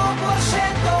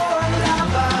 100% ang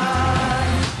laban.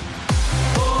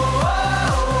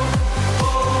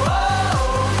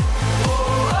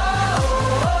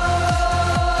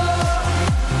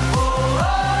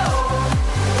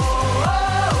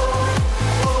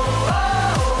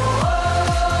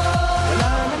 Wala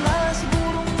na nga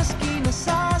sigurong maski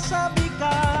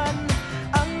nasasabikan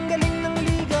ang galing ng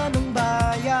liga ng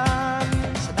bayan.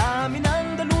 Sa dami ng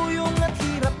daluyong at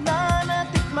hirap na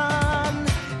natikman,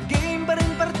 game pa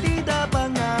rin partida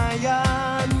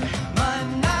bangayan.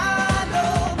 Manalo,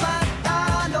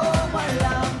 matalo,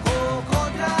 walang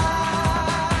kukontra.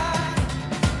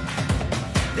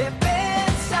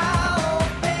 Depensa,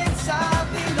 opensa,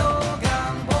 bilog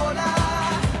ang bola.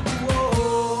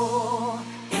 Oh,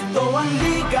 ito ang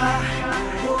liga.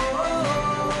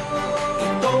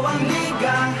 Ito ang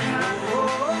liga.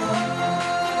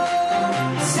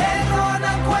 Sentro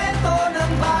ng kwento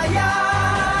ng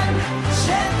bayan.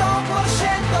 100%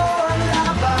 ang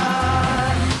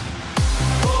laban.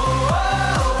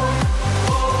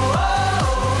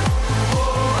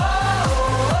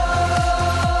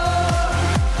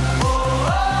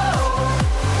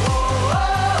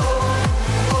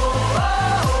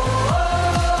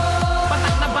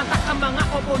 Batak na batak ang mga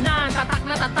koponan. Tatak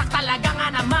na tatak talaga nga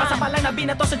naman. Basta pala na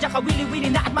binato sa dyan kawili-wili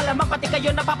na. At malamang pati kayo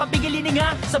napapapigilin nga.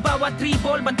 Sa bawat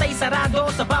dribble, bantay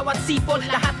sarado. Sa bawat sipol,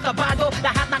 lahat kabado.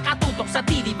 Lahat nakatutok sa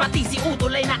TV. Pati si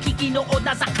Utol ay nakikinood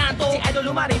na sa kanto. Si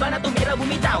Idol lumariba na tumira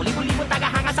bumitaw. Libo-libong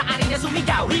tagahanga sa arena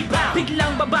sumigaw. Rebound,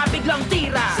 biglang baba, biglang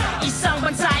tira. Isang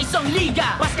bansa, isang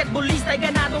liga. Basketballista ay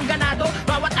ganadong ganado.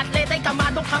 Bawat atleta ay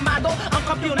kamadong kamado. Ang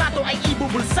kampyonato ay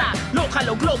ibubulsa. Local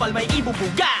o global may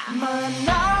ibubuga.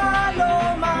 Manalo,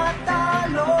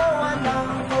 matalo,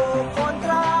 walang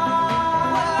kukontra.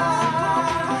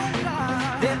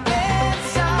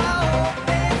 Depensa,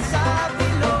 opensa,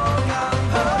 bilog ang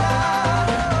bola.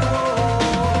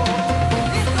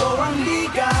 Ito ang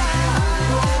liga.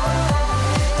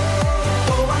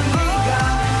 Ito ang liga.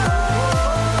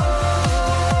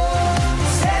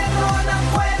 Sentro ng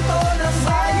kwento ng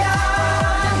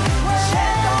bayan.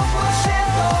 100%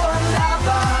 ang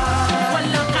laban.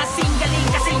 Walang kasing galing,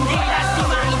 kasing dilas. Di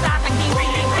maitatangging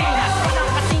Pilipinas.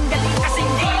 Walang kasing galing,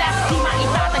 kasing dilas. Di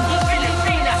maitatangging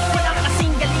Pilipinas. Walang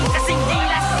kasing galing, kasing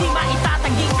dilas. Di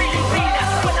maitatangging Pilipinas.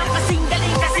 Walang kasing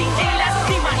galing, kasing dilas.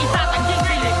 Di maitatangging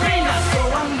Pilipinas. Ito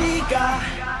ang liga.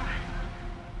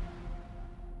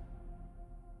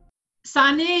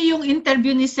 Sani yung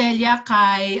interview ni Celia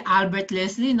kay Albert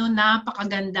Leslie, no,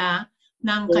 napakaganda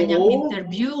ng kanyang Oo.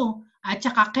 interview. At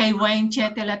saka kay Wayne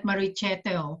Chetel at Marie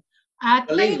Chetel. At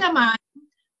Galing. ngayon naman,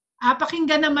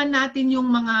 pakinggan naman natin yung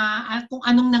mga kung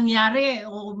anong nangyari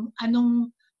o anong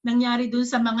nangyari dun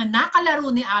sa mga nakalaro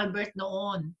ni Albert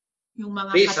noon. Yung mga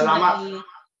Please, katulad salamat. ni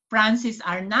Francis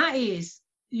Arnaiz.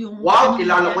 Yung, Wow,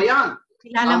 kilala ko yan.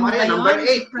 Kilala mo Tama ba yan, yun? number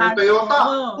 8 ng Toyota.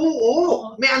 Oo. Oo.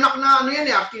 May anak na ano yan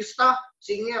eh, artista,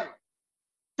 singer.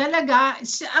 Talaga,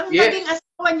 ang Yes. naging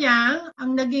asawa niya,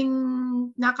 ang naging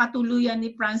nakatuluyan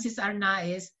ni Francis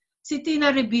Arnaiz, si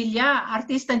Tina Revilla,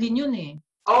 artista din yun eh.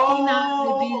 Oh, Tina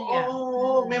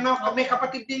Revilla. may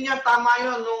kapatid din yan, tama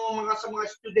yun, nung sa mga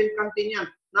student canteen yan.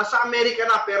 Nasa Amerika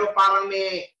na, pero parang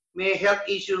may health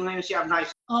issue ngayon si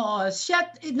Arnaiz. Oo, siya,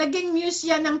 naging muse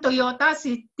yan ng Toyota,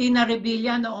 si Tina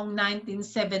Revilla noong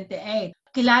 1978.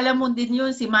 Kilala mo din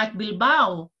yun, si Mike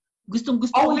Bilbao.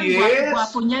 Gustong-gusto Oh, ko yan, yes.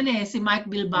 gwapo niyan eh, si Mike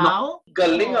Bilbao.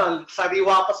 Galing Oo. ah,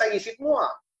 sariwa pa sa isip mo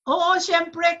ah. Oo,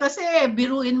 syempre, kasi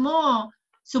biruin mo,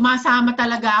 sumasama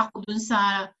talaga ako dun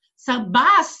sa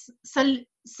bus,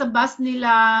 sa bus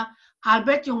nila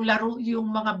Albert, yung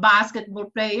mga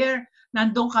basketball player,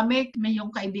 nandun kami, may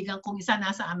yung kaibigan kong isa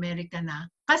nasa Amerika na.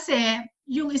 Kasi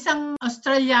yung isang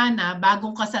Australiana,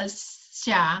 bagong kasal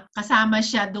siya, kasama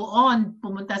siya doon,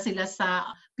 pumunta sila sa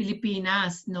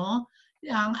Pilipinas, no?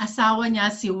 Ang asawa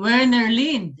niya si Werner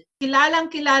Lind.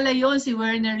 Kilalang-kilala yon si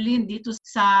Werner Lind dito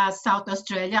sa South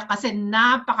Australia kasi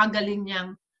napakagaling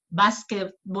niyang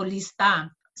basketballista.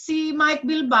 Si Mike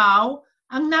Bilbao,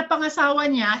 ang napangasawa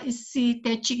niya is si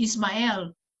Techi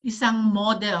Ismael, isang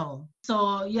model.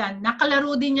 So yan,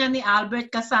 nakalaro din niya ni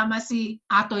Albert kasama si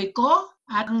Atoy Ko.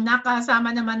 At ang nakasama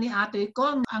naman ni Atoy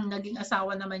Ko, ang naging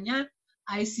asawa naman niya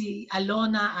ay si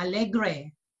Alona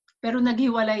Alegre. Pero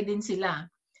naghiwalay din sila.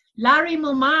 Larry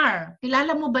Mumar.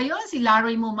 Kilala mo ba yon si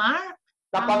Larry Mumar?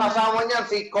 Napangasawa niya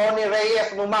si Connie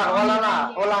Reyes Mumar. Wala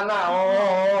na.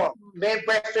 Oo. May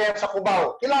pwesto yan sa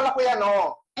Cubao. Kilala ko yan,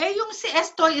 oo. Yung si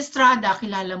Estoy Estrada,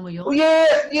 kilala mo yun? Oh,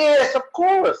 yes, of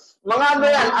course. Mga ano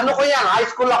yan, ano ko yan, high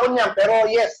school ako niyan, pero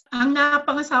yes. Ang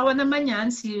napangasawa naman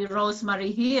yan, si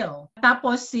Rosemary Hill.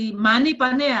 Tapos si Manny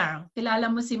Paner.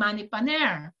 Kilala mo si Manny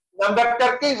Paner? Number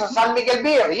 13 sa San Miguel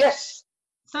Beer, yes.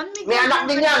 San Miguel. May anak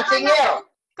din yan, singer.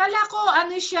 Kala ko,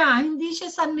 ano siya, hindi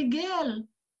siya San Miguel.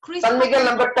 San Miguel,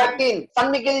 number 13.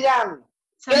 San Miguel yan.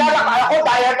 Kilala ka, ako,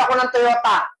 diehard ako ng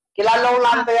Toyota. Kilala ko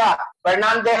lang kaya.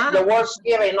 Fernandez,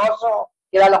 Jaworski, Reynoso.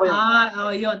 Kilala ko yun.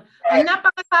 Yun. Ang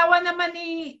napangasawa naman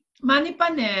ni Manny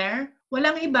Paner,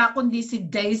 walang iba kundi si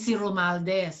Daisy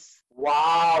Romualdez.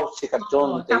 Wow, sikat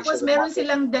yun. Tapos meron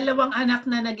silang dalawang anak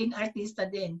na naging artista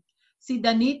din. Si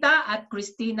Danita at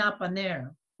Christina Paner.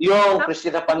 Yung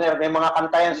Christina Paner, may mga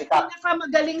kanta yan sikat.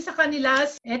 Pinakamagaling sa kanila,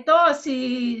 ito si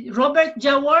Robert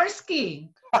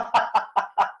Jaworski.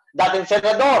 Dating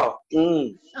senador.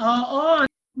 Oo.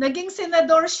 Naging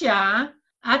senador siya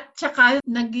at saka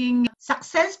naging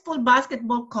successful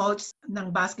basketball coach ng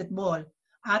basketball.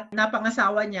 At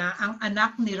napangasawa niya ang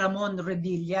anak ni Ramon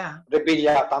Revilla.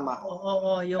 Revilla, tama.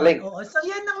 Oo, yun. So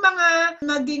yan ang mga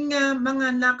naging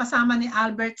mga nakasama ni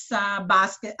Albert sa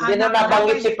basket. Hindi na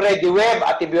nabanggit si Freddie Webb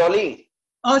at Bioli.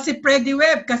 Si Freddie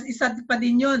Webb, kasi isa pa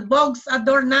din yun. Bogs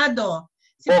Adornado.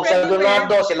 Bogs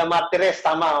Adornado, sila Martires,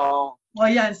 tama.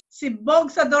 Yan. Si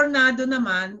Bogs Adornado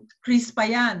naman, Chris pa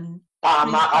yan.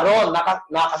 Tama ka ron.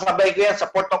 Nakasabay ko yan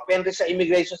sa Port of Entry sa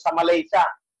immigration sa Malaysia.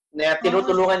 Na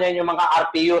tinutulungan niya yung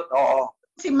mga RPU. Oo.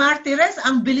 Si Martires,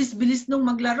 ang bilis-bilis nung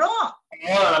maglaro.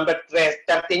 Number 13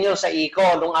 yun sa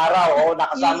ICO nung araw.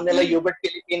 Nakasama nila Hubert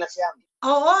Pilipinas yan.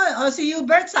 Si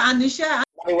Hubert sa ano siya?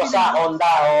 Mariwasa,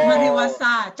 Honda.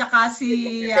 Mariwasa. Tsaka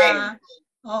si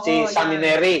Sammy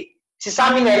Neri. Si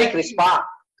Sammy Neri, Chris pa.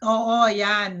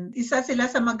 Yan. Isa sila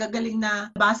sa magagaling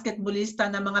na basketballista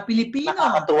ng mga Pilipino.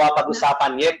 Nakakatuwa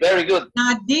pag-usapan. Yeah, very good.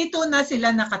 Na dito na sila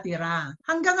nakatira.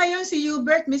 Hanggang ngayon si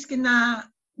Hubert, miskin na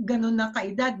ganun na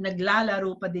kaedad,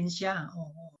 naglalaro pa din siya.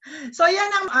 So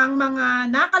yan ang mga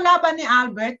nakalaban ni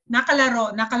Albert,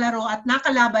 nakalaro at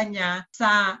nakalaban niya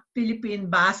sa Philippine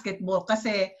basketball.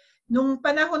 Kasi nung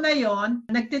panahon na yon,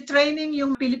 nagtitraining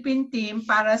yung Philippine team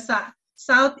para sa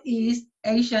Southeast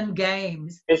Asian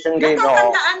Games.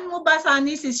 Natatandaan mo ba,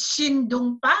 Sunny, si Shin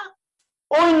Dong-pa?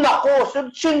 Naku,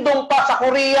 Shin Dong-pa sa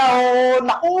Korea.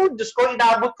 Naku, Diyos ko,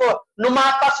 inabot ko.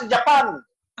 Numata sa Japan.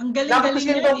 Ang galing-galing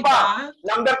niya, diba?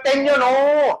 Number 10 yun,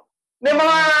 May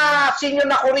mga senior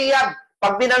na Korean.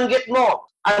 Pag binanggit mo,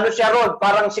 ano siya ron,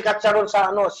 parang sikat siya ron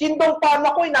sa Shin Dong-pa,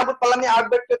 naku, inabot pala ni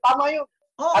Albert. Tama yun.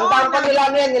 Ang dami pa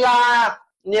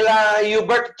nila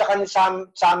Hubert at saka ni Sam.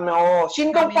 Shin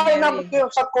Dong-pa, inabot ko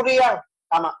yun sa Korea.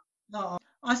 Tama.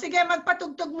 Sige,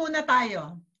 magpatugtog muna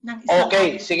tayo.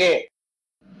 Okay, sige.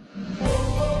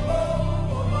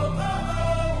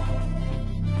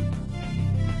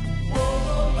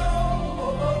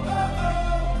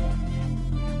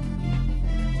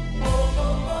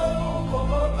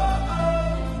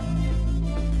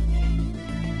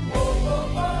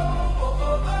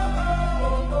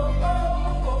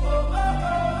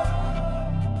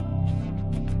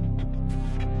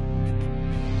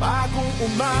 Bagong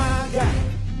umaga,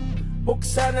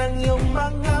 buksan ang iyong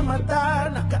mga mata,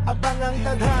 nakaabang ang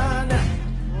tadhana.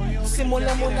 Simula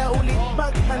mo na ulit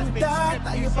maghanda,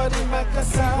 tayo pa rin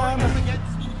magkasama.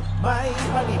 May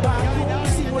panibagong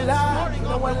simula,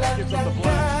 na walang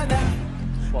gana.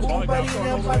 Buong pa rin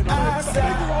ang pag-asa.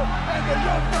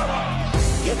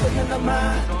 Ito na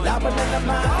naman, laban na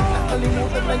naman.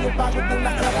 Nakalimutan na yung pagod ng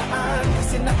nakaraan.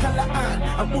 Kasi nakalaan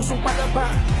ang pusong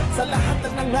palaban. Sa lahat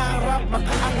ng nangarap,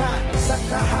 makaangat. Sa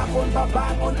kahapon,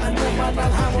 babangon, ano man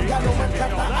ang hamon. Gano'n man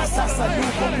kataas,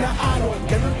 sasalubong na alon.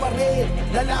 Ganun pa rin,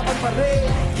 lalaban pa rin.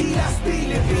 Gilas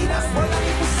Pilipinas, walang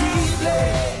imposible.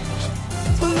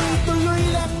 Tuloy-tuloy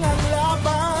lang ang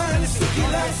laban. Sige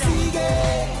lang, sige.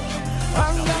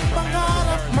 Hanggang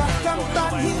pangarap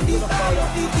makamtan, hindi tayo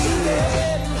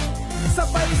titigil.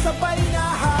 Sabay-sabay na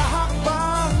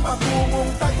hahakbang,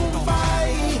 patungong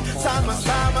tagumpay.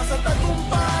 Sama-sama sa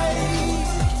tagumpay.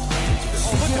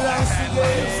 Sige lang, sige,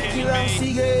 sige lang,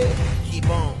 sige.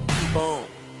 Keep on,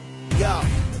 yo.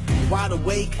 Wide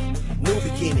awake, new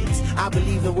beginnings. I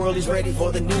believe the world is ready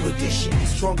for the new edition.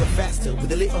 Stronger, faster,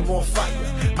 with a little more fire.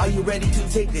 Are you ready to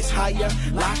take this higher?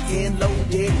 Locked in,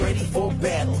 loaded, ready for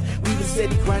battle. We've been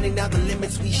steady grinding down the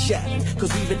limits we shattered.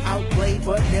 Cause we've been outplayed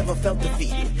but never felt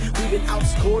defeated. We've been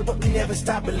outscored but we never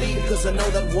stop believing. Cause I know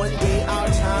that one day our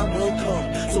time will come.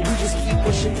 So we just keep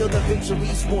pushing till the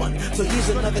victory's won. So here's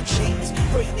another chance,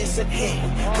 greatness at hand.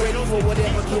 Ready for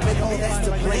whatever, give it all that's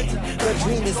to plan. The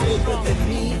dream is bigger than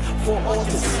me. for all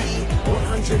to see.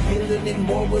 100 million and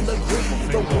more will agree.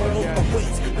 The world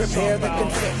awaits. Prepare the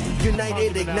confetti.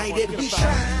 United, ignited, we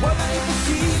shine. Walang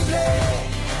imposible.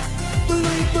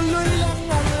 Tuloy-tuloy lang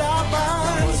ang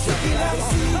laban. Sige lang,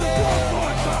 sige.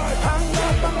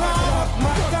 Hanggang pangarap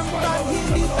magkamtan,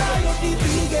 hindi tayo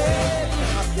titigil.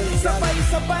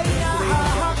 Sabay-sabay na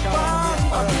hahakbang.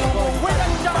 Pagmumong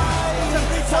walang tayo.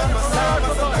 Sama-sama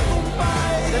sa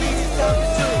tagumpay.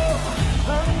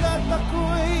 Hanggat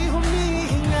ako'y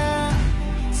humihinga,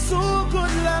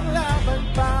 sugod lang laban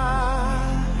pa.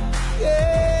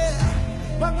 Yeah.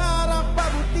 Pangarap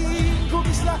pabutin,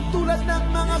 kumislak tulad ng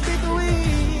mga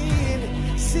bituin.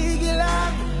 Sige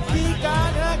lang, di ka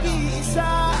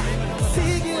nag-iisa.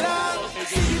 Sige lang,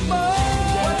 sige mo.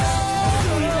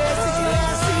 Sige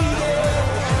lang, sige.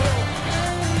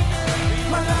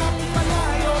 Malapit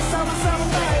malayo, sama-sama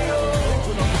tayo.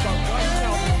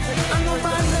 Ano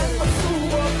man ang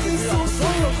pagsubok,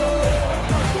 isusunod ko.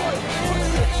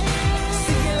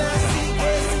 Sige lang,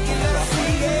 sige, sige lang,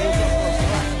 sige.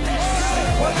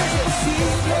 Walang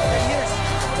imposible.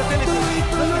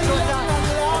 Tuloy-tuloy lang ang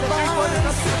laban.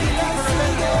 Sige lang,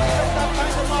 sige.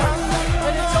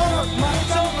 Hanggang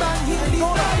magkamtan, hindi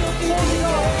tayo titigil.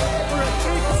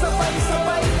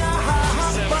 Sabay-sabay na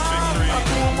hahakbang.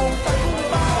 Pagmumong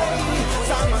tagumpay.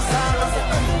 Sama-sama sa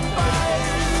tagumpay.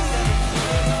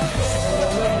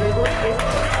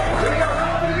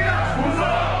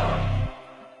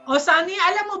 O Sunny,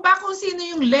 alam mo ba kung sino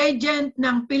yung legend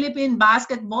ng Philippine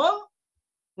basketball?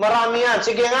 Marami yan.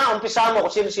 Sige nga, umpisa mo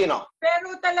kung sino-sino.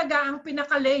 Pero talaga ang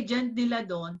pinaka-legend nila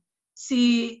doon,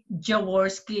 si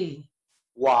Jaworski.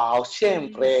 Wow,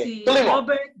 siyempre. Si Tuloy mo.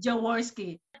 Robert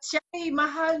Jaworski. Siya ay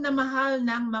mahal na mahal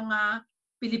ng mga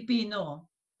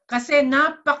Pilipino. Kasi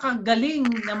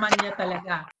napakagaling naman niya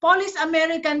talaga. Polish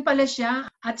American pala siya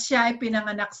at siya ay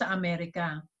pinanganak sa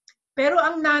Amerika. Pero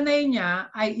ang nanay niya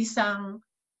ay isang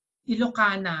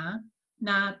Ilocana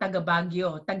na taga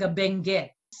Baguio, taga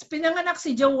Benguet. Pinanganak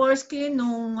si Jaworski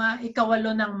noong 8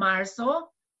 ng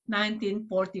Marso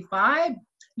 1945.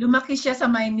 Lumaki siya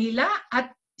sa Maynila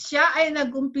at siya ay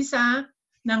nag-umpisa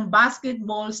ng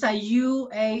basketball sa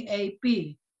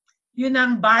UAAP. Yun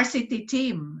ang varsity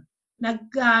team.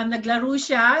 Naglaro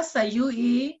siya sa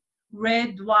UE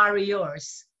Red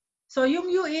Warriors. So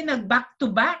yung UE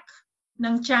nag-back-to-back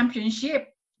ng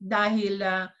championship dahil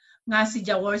nga si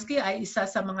Jaworski ay isa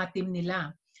sa mga team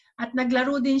nila. At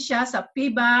naglaro din siya sa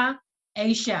FIBA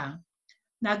Asia.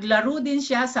 Naglaro din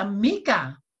siya sa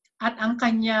Mika. At ang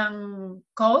kanyang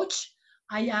coach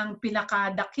ay ang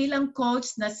pinakadakilang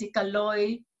coach na si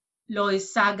Kaloy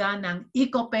Loizaga ng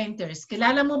Eco Painters.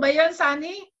 Kilala mo ba yan,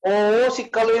 Sunny? Oo, si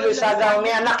Kaloy Loizaga.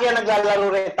 May anak yan naglalaro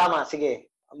rin. Tama,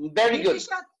 sige. Very good.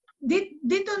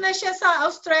 Dito na siya sa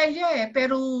Australia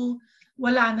pero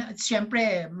wala na.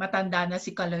 Siyempre, matanda na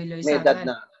si Kaloy Loizaga. May edad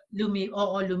na.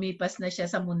 Lumipas na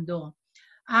siya sa mundo.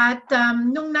 At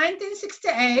noong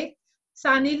 1968,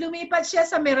 Sunny, lumipat siya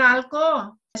sa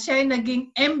Meralco. Siya ay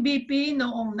naging MVP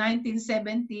noong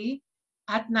 1970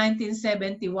 at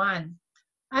 1971.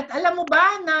 At alam mo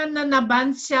ba na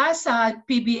naban siya sa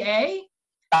PBA?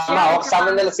 Tama,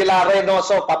 kasama nila sila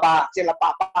Reynoso, sila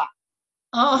Papa.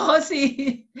 Oo,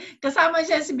 kasama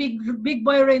siya si Big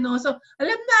Boy Reynoso.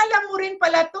 Alam mo rin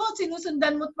pala to,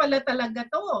 sinusundan mo pala talaga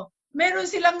to. Meron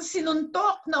silang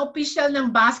sinuntok na official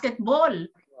ng basketball.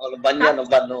 Ano ba yan?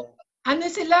 Ano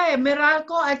sila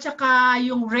Meralco at saka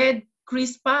yung Red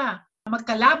Crispa.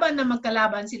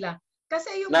 Magkalaban sila.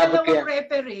 Kasi yung dalawang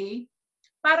referee,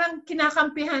 parang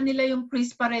kinakampihan nila yung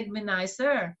Crispa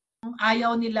Redmanizer.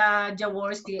 Ayaw nila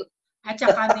Jaworski at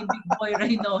saka ni Big Boy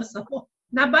Reynoso.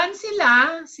 Naban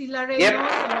sila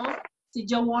Reynoso, si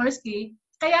Jaworski,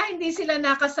 kaya hindi sila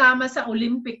nakasama sa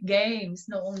Olympic Games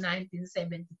noong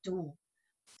 1972.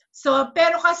 So,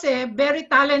 pero kasi very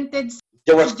talented si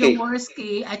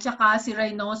Jaworski at saka si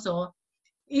Reynoso,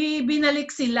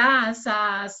 ibinalik sila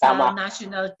sa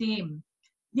national team.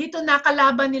 Dito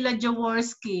nakalaban nila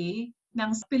Jaworski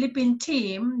ng Philippine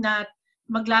team na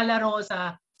maglalaro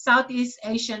sa Southeast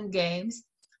Asian Games,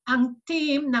 ang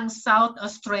team ng South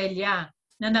Australia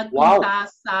na nagpunta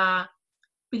sa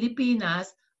Pilipinas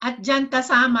at dyan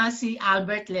kasama si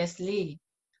Albert Leslie.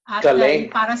 At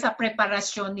para sa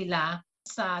preparasyon nila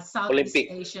sa Southeast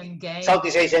Asian Games.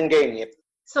 Southeast Asian Games, yep.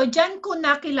 So dyan ko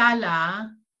nakilala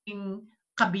yung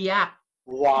kabiyak.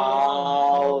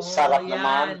 Wow, sarap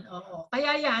naman. Oo.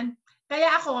 Kaya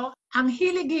ako, ang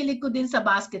hilig-hilig ko din sa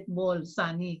basketball,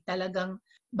 Sunny. Talagang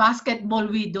basketball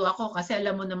widow ako kasi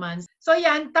alam mo naman. So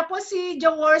yan, tapos si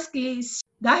Jaworski,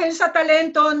 dahil sa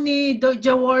talento ni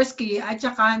Jaworski at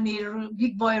saka ni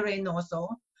Big Boy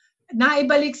Reynoso,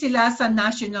 naibalik sila sa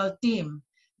national team.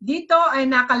 Dito ay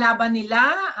nakalaban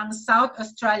nila ang South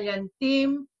Australian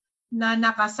team na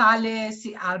nakasali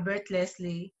si Albert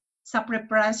Leslie sa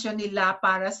preparasyon nila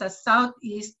para sa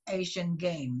Southeast Asian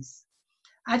Games.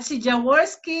 At si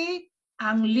Jaworski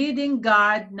ang leading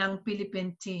guard ng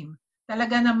Philippine team.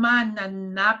 Talaga naman na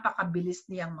napakabilis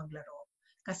niyang maglaro.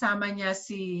 Kasama niya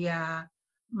si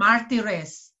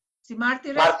Martires. Si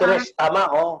Martires, tama,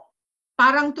 oh.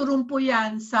 Parang turumpo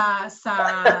yan sa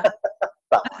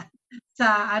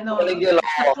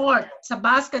court, sa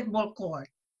basketball court.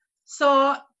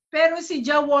 So, pero si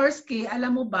Jaworski,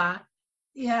 alam mo ba,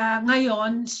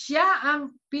 ngayon, siya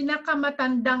ang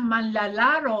pinakamatandang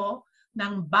manlalaro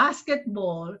ng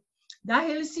basketball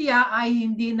dahil siya ay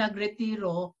hindi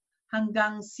nagretiro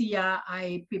hanggang siya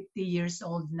ay 50 years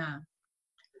old na.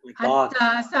 At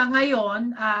sa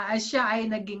ngayon, siya ay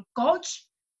naging coach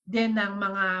din ng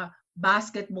mga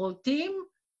basketball team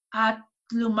at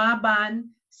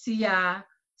lumaban siya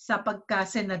sa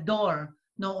pagka-senador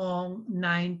noong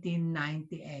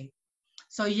 1998.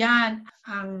 So yan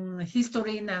ang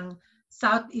history ng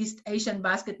Southeast Asian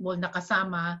Basketball na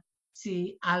kasama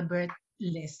si Albert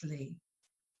Leslie.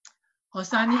 O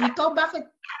Sunny, ikaw bakit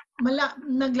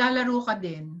naglalaro ka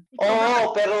din?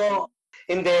 Oo, pero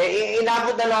hindi.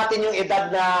 Inabot na natin yung edad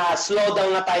na slow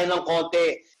down na tayo ng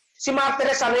konti. Si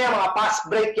Martires, ano yan, mga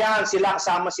fast break yan. Sila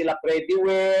kasama sila Freddie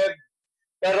Webb.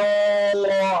 Pero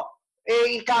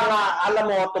ika nga, alam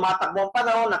mo, tumatakbo ang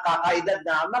panahon, nakakaedad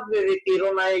na,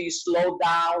 magre-retiro na yung slow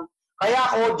down. Kaya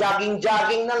ako,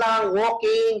 jogging-jogging na lang,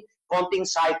 walking, konting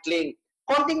cycling.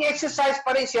 Konting exercise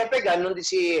pa rin, siyempre, ganun din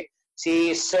si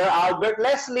Sir Albert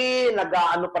Leslie,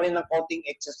 nag-ano pa rin ng konting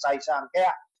exercise. Kaya,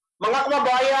 mga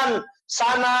kababayan,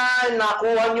 sana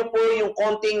nakuha niyo po yung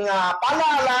konting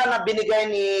paalala na binigay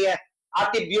ni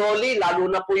Ate Bioli, lalo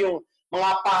na po yung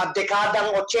mga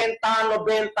dekadang 80,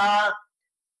 90,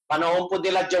 panahon po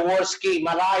nila Jaworski.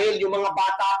 Marahil yung mga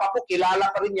bata pa po,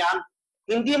 kilala pa rin yan.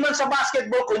 Hindi man sa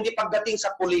basketball, kundi pagdating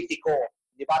sa politiko.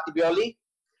 Di ba, Ate Bioli?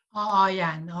 Oo,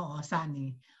 yan. Oo,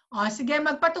 Sunny. O, sige,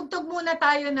 magpatugtog muna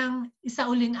tayo ng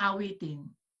isa uling awitin.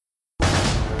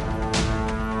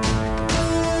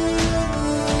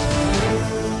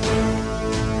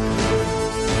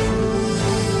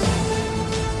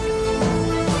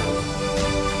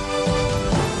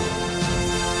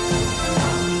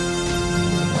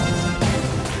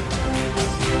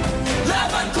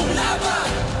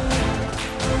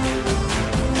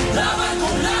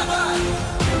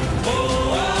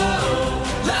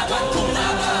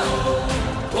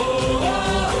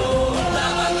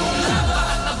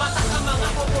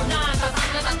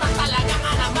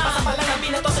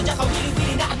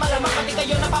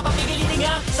 Kayo napapapigilin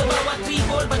nga sa bawat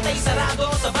dribble, bantay sarado,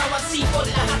 sa bawat sipol,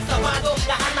 lahat kabado,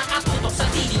 lahat nakatutok sa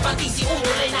tili, pati si Uno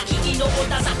rin nakikinood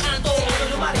na sa kanto. Si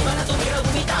ano lumari ba na tumira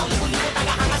bumitaw, libo-libo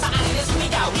tagahanga sa kanila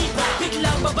sumigaw.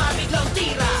 Biglang baba, biglang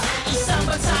tira, isang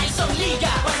bansa, isang liga,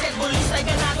 basketballista ay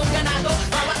ganado,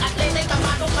 bawat atleta ay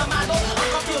kamado, ang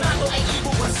kampyonato ay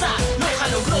ibubansa, lokal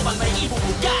o global may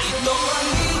ibubuga. Ito ang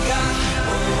liga,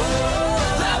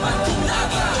 laban kung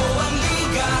laban.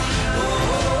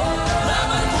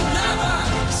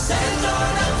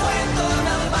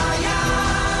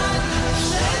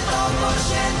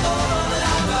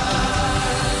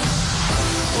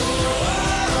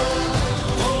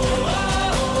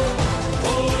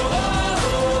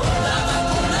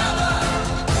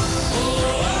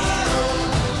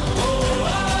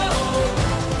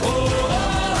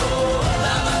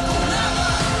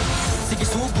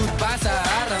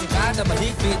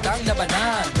 Mahigpit ang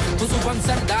labanan, pusubang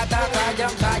sandata,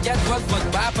 kayang-kaya't huwag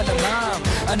magpapalamang.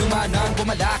 Ano man ang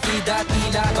pumalaki,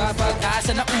 tila ba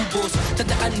pag-asa na ubos.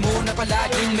 Tandaan mo na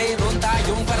palaging mayroon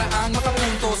tayong paraang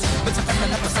makapuntos. Bansa ka na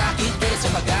napasakit,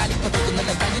 kesa magalit, matuto na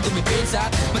lang tayo dumipensa.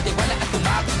 Matiwala at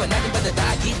tumapos, panalin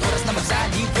padadagit, oras na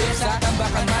magsalib. Pesa,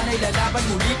 tambakan man ay lalaban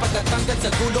muli, pagkatanggal sa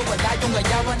gulo, wala yung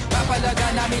ayawan. Papalaga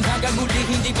namin hanggang muli,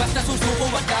 hindi basta susuko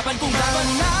at laban kung laban.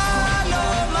 Manalo,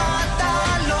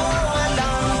 matalo,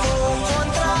 walang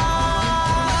kontra.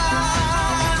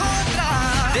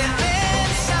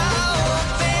 Depensa,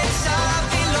 opensa,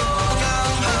 bilog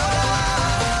ang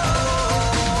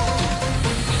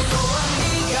ito ang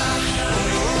liga,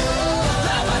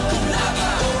 laban kung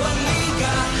laban. Ito ang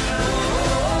liga,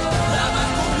 laban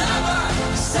kung laban.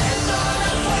 Sentro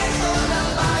ng puerto ng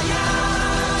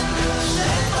bayan,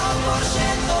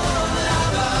 100%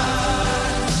 laban.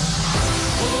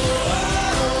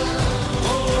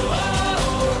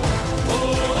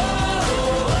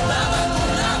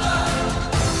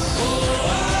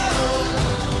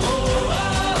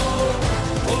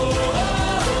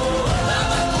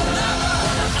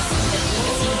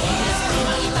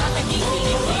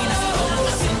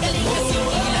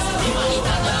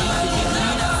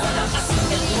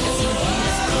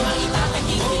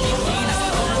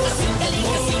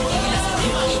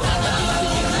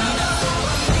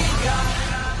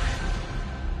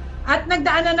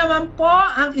 nagdaan na naman po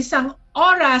ang isang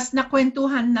oras na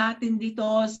kwentuhan natin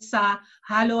dito sa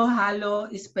Halo-Halo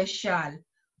Special.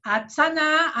 At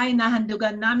sana ay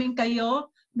nahandugan namin kayo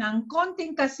ng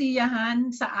konting kasiyahan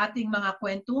sa ating mga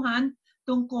kwentuhan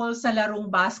tungkol sa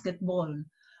larong basketball.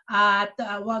 At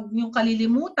huwag niyong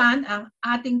kalilimutan ang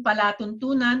ating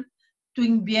palatuntunan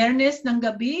tuwing Biyernes ng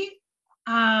gabi,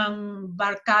 ang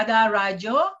Barkada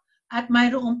Radyo, at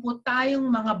mayroon po tayong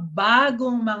mga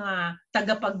bagong mga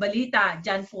tagapagbalita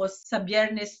dyan po sa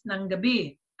Biyernes ng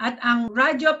gabi. At ang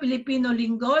Radyo Pilipino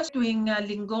Linggo tuwing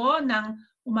linggo ng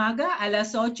umaga,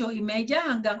 alas 8:30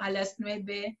 hanggang alas 9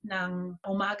 ng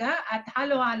umaga. At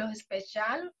Halo-Halo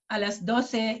Special, alas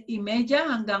 12:30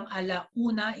 hanggang alas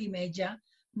 1:30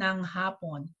 ng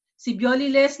hapon. Si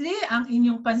Bioli Leslie, ang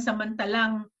inyong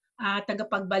pansamantalang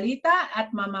tagapagbalita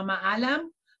at mamamaalam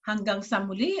hanggang sa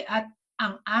muli, at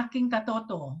ang aking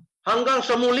katoto. Hanggang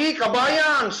sa muli,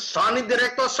 kabayan, Sunny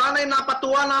Directo, sana'y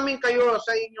napatuwa namin kayo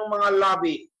sa inyong mga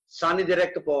labi. Sunny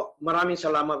Directo po, maraming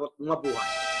salamat at mabuhay.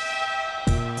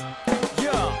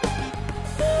 Yo!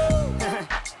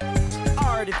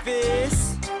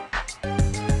 Artifice!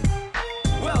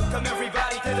 Welcome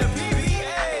everybody to the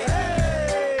PBA!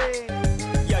 Hey!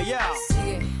 Yeah, yeah!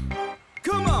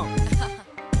 Come on!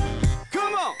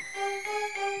 Come on!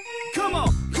 Come on!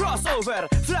 Crossover!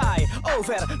 Fly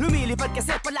over! Lumilipad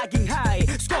kasi palaging high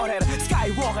scorer,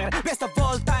 Skywalker, best of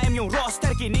all time yung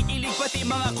roster. Kinikilig pati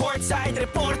mga courtside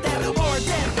reporter.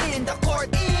 Order in the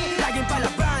court, laging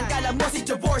palaban. Kala mo si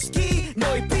Jaworski,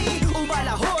 Noy P,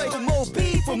 umalahoy,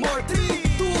 tumobi for more 3,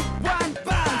 2, 1,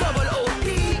 bang! Double OT,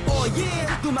 oh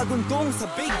yeah! Gumaguntong sa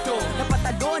big dome,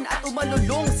 napatalon at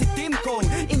umalulong si Tim Cone.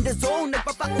 In the zone,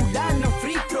 nagpapakulan ng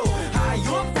free throw.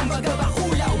 Hayop, kumbaga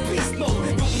bakula o beast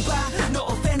mode. Yung iba, no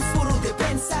offense, puro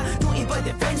depensa. Yung iba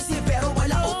defensive, pero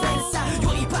wala ofensa.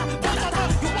 Yung iba, balata,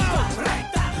 yung iba,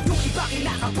 rekta. Yung iba,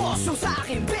 kinakapos, yung sa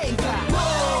akin, benga.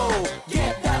 Whoa,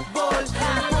 get that ball,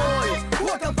 boy.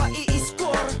 Huwag kang pa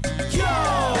i-score, yo!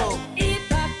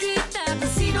 Ipakita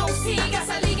kung sinong siga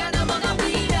sa liga ng mga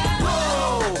bida.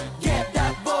 Whoa, get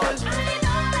that ball,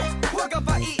 huwag kang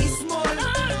pa i-small,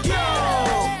 yo!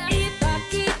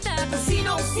 Ipakita kung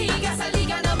sinong siga sa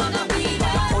liga ng mga bida.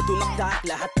 Pag ako dumakdak,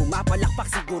 lahat pumapalakpak.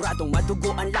 Siguradong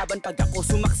madugo ang laban pag ako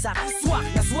sumaksak. Swak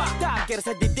na swak, dagger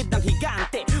sa dibdib ng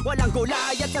higante. Walang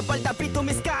Goliath sa baldapit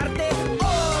tumiskarte.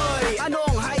 Oy,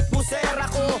 anong height mo, sir?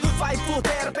 Ako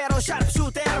 5-footer pero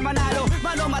sharpshooter. Manalo,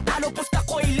 mano matalo, pusta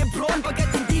ko'y Lebron.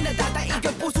 Pagkat hindi nadadaig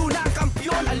ang puso ng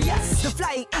kampyon. Alias, the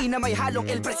flying A na may halong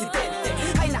El Presidente.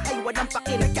 Hay na hay, walang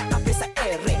paki, nagkakape sa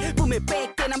ere.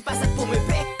 Pumipeke ng pasat,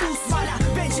 pumipeke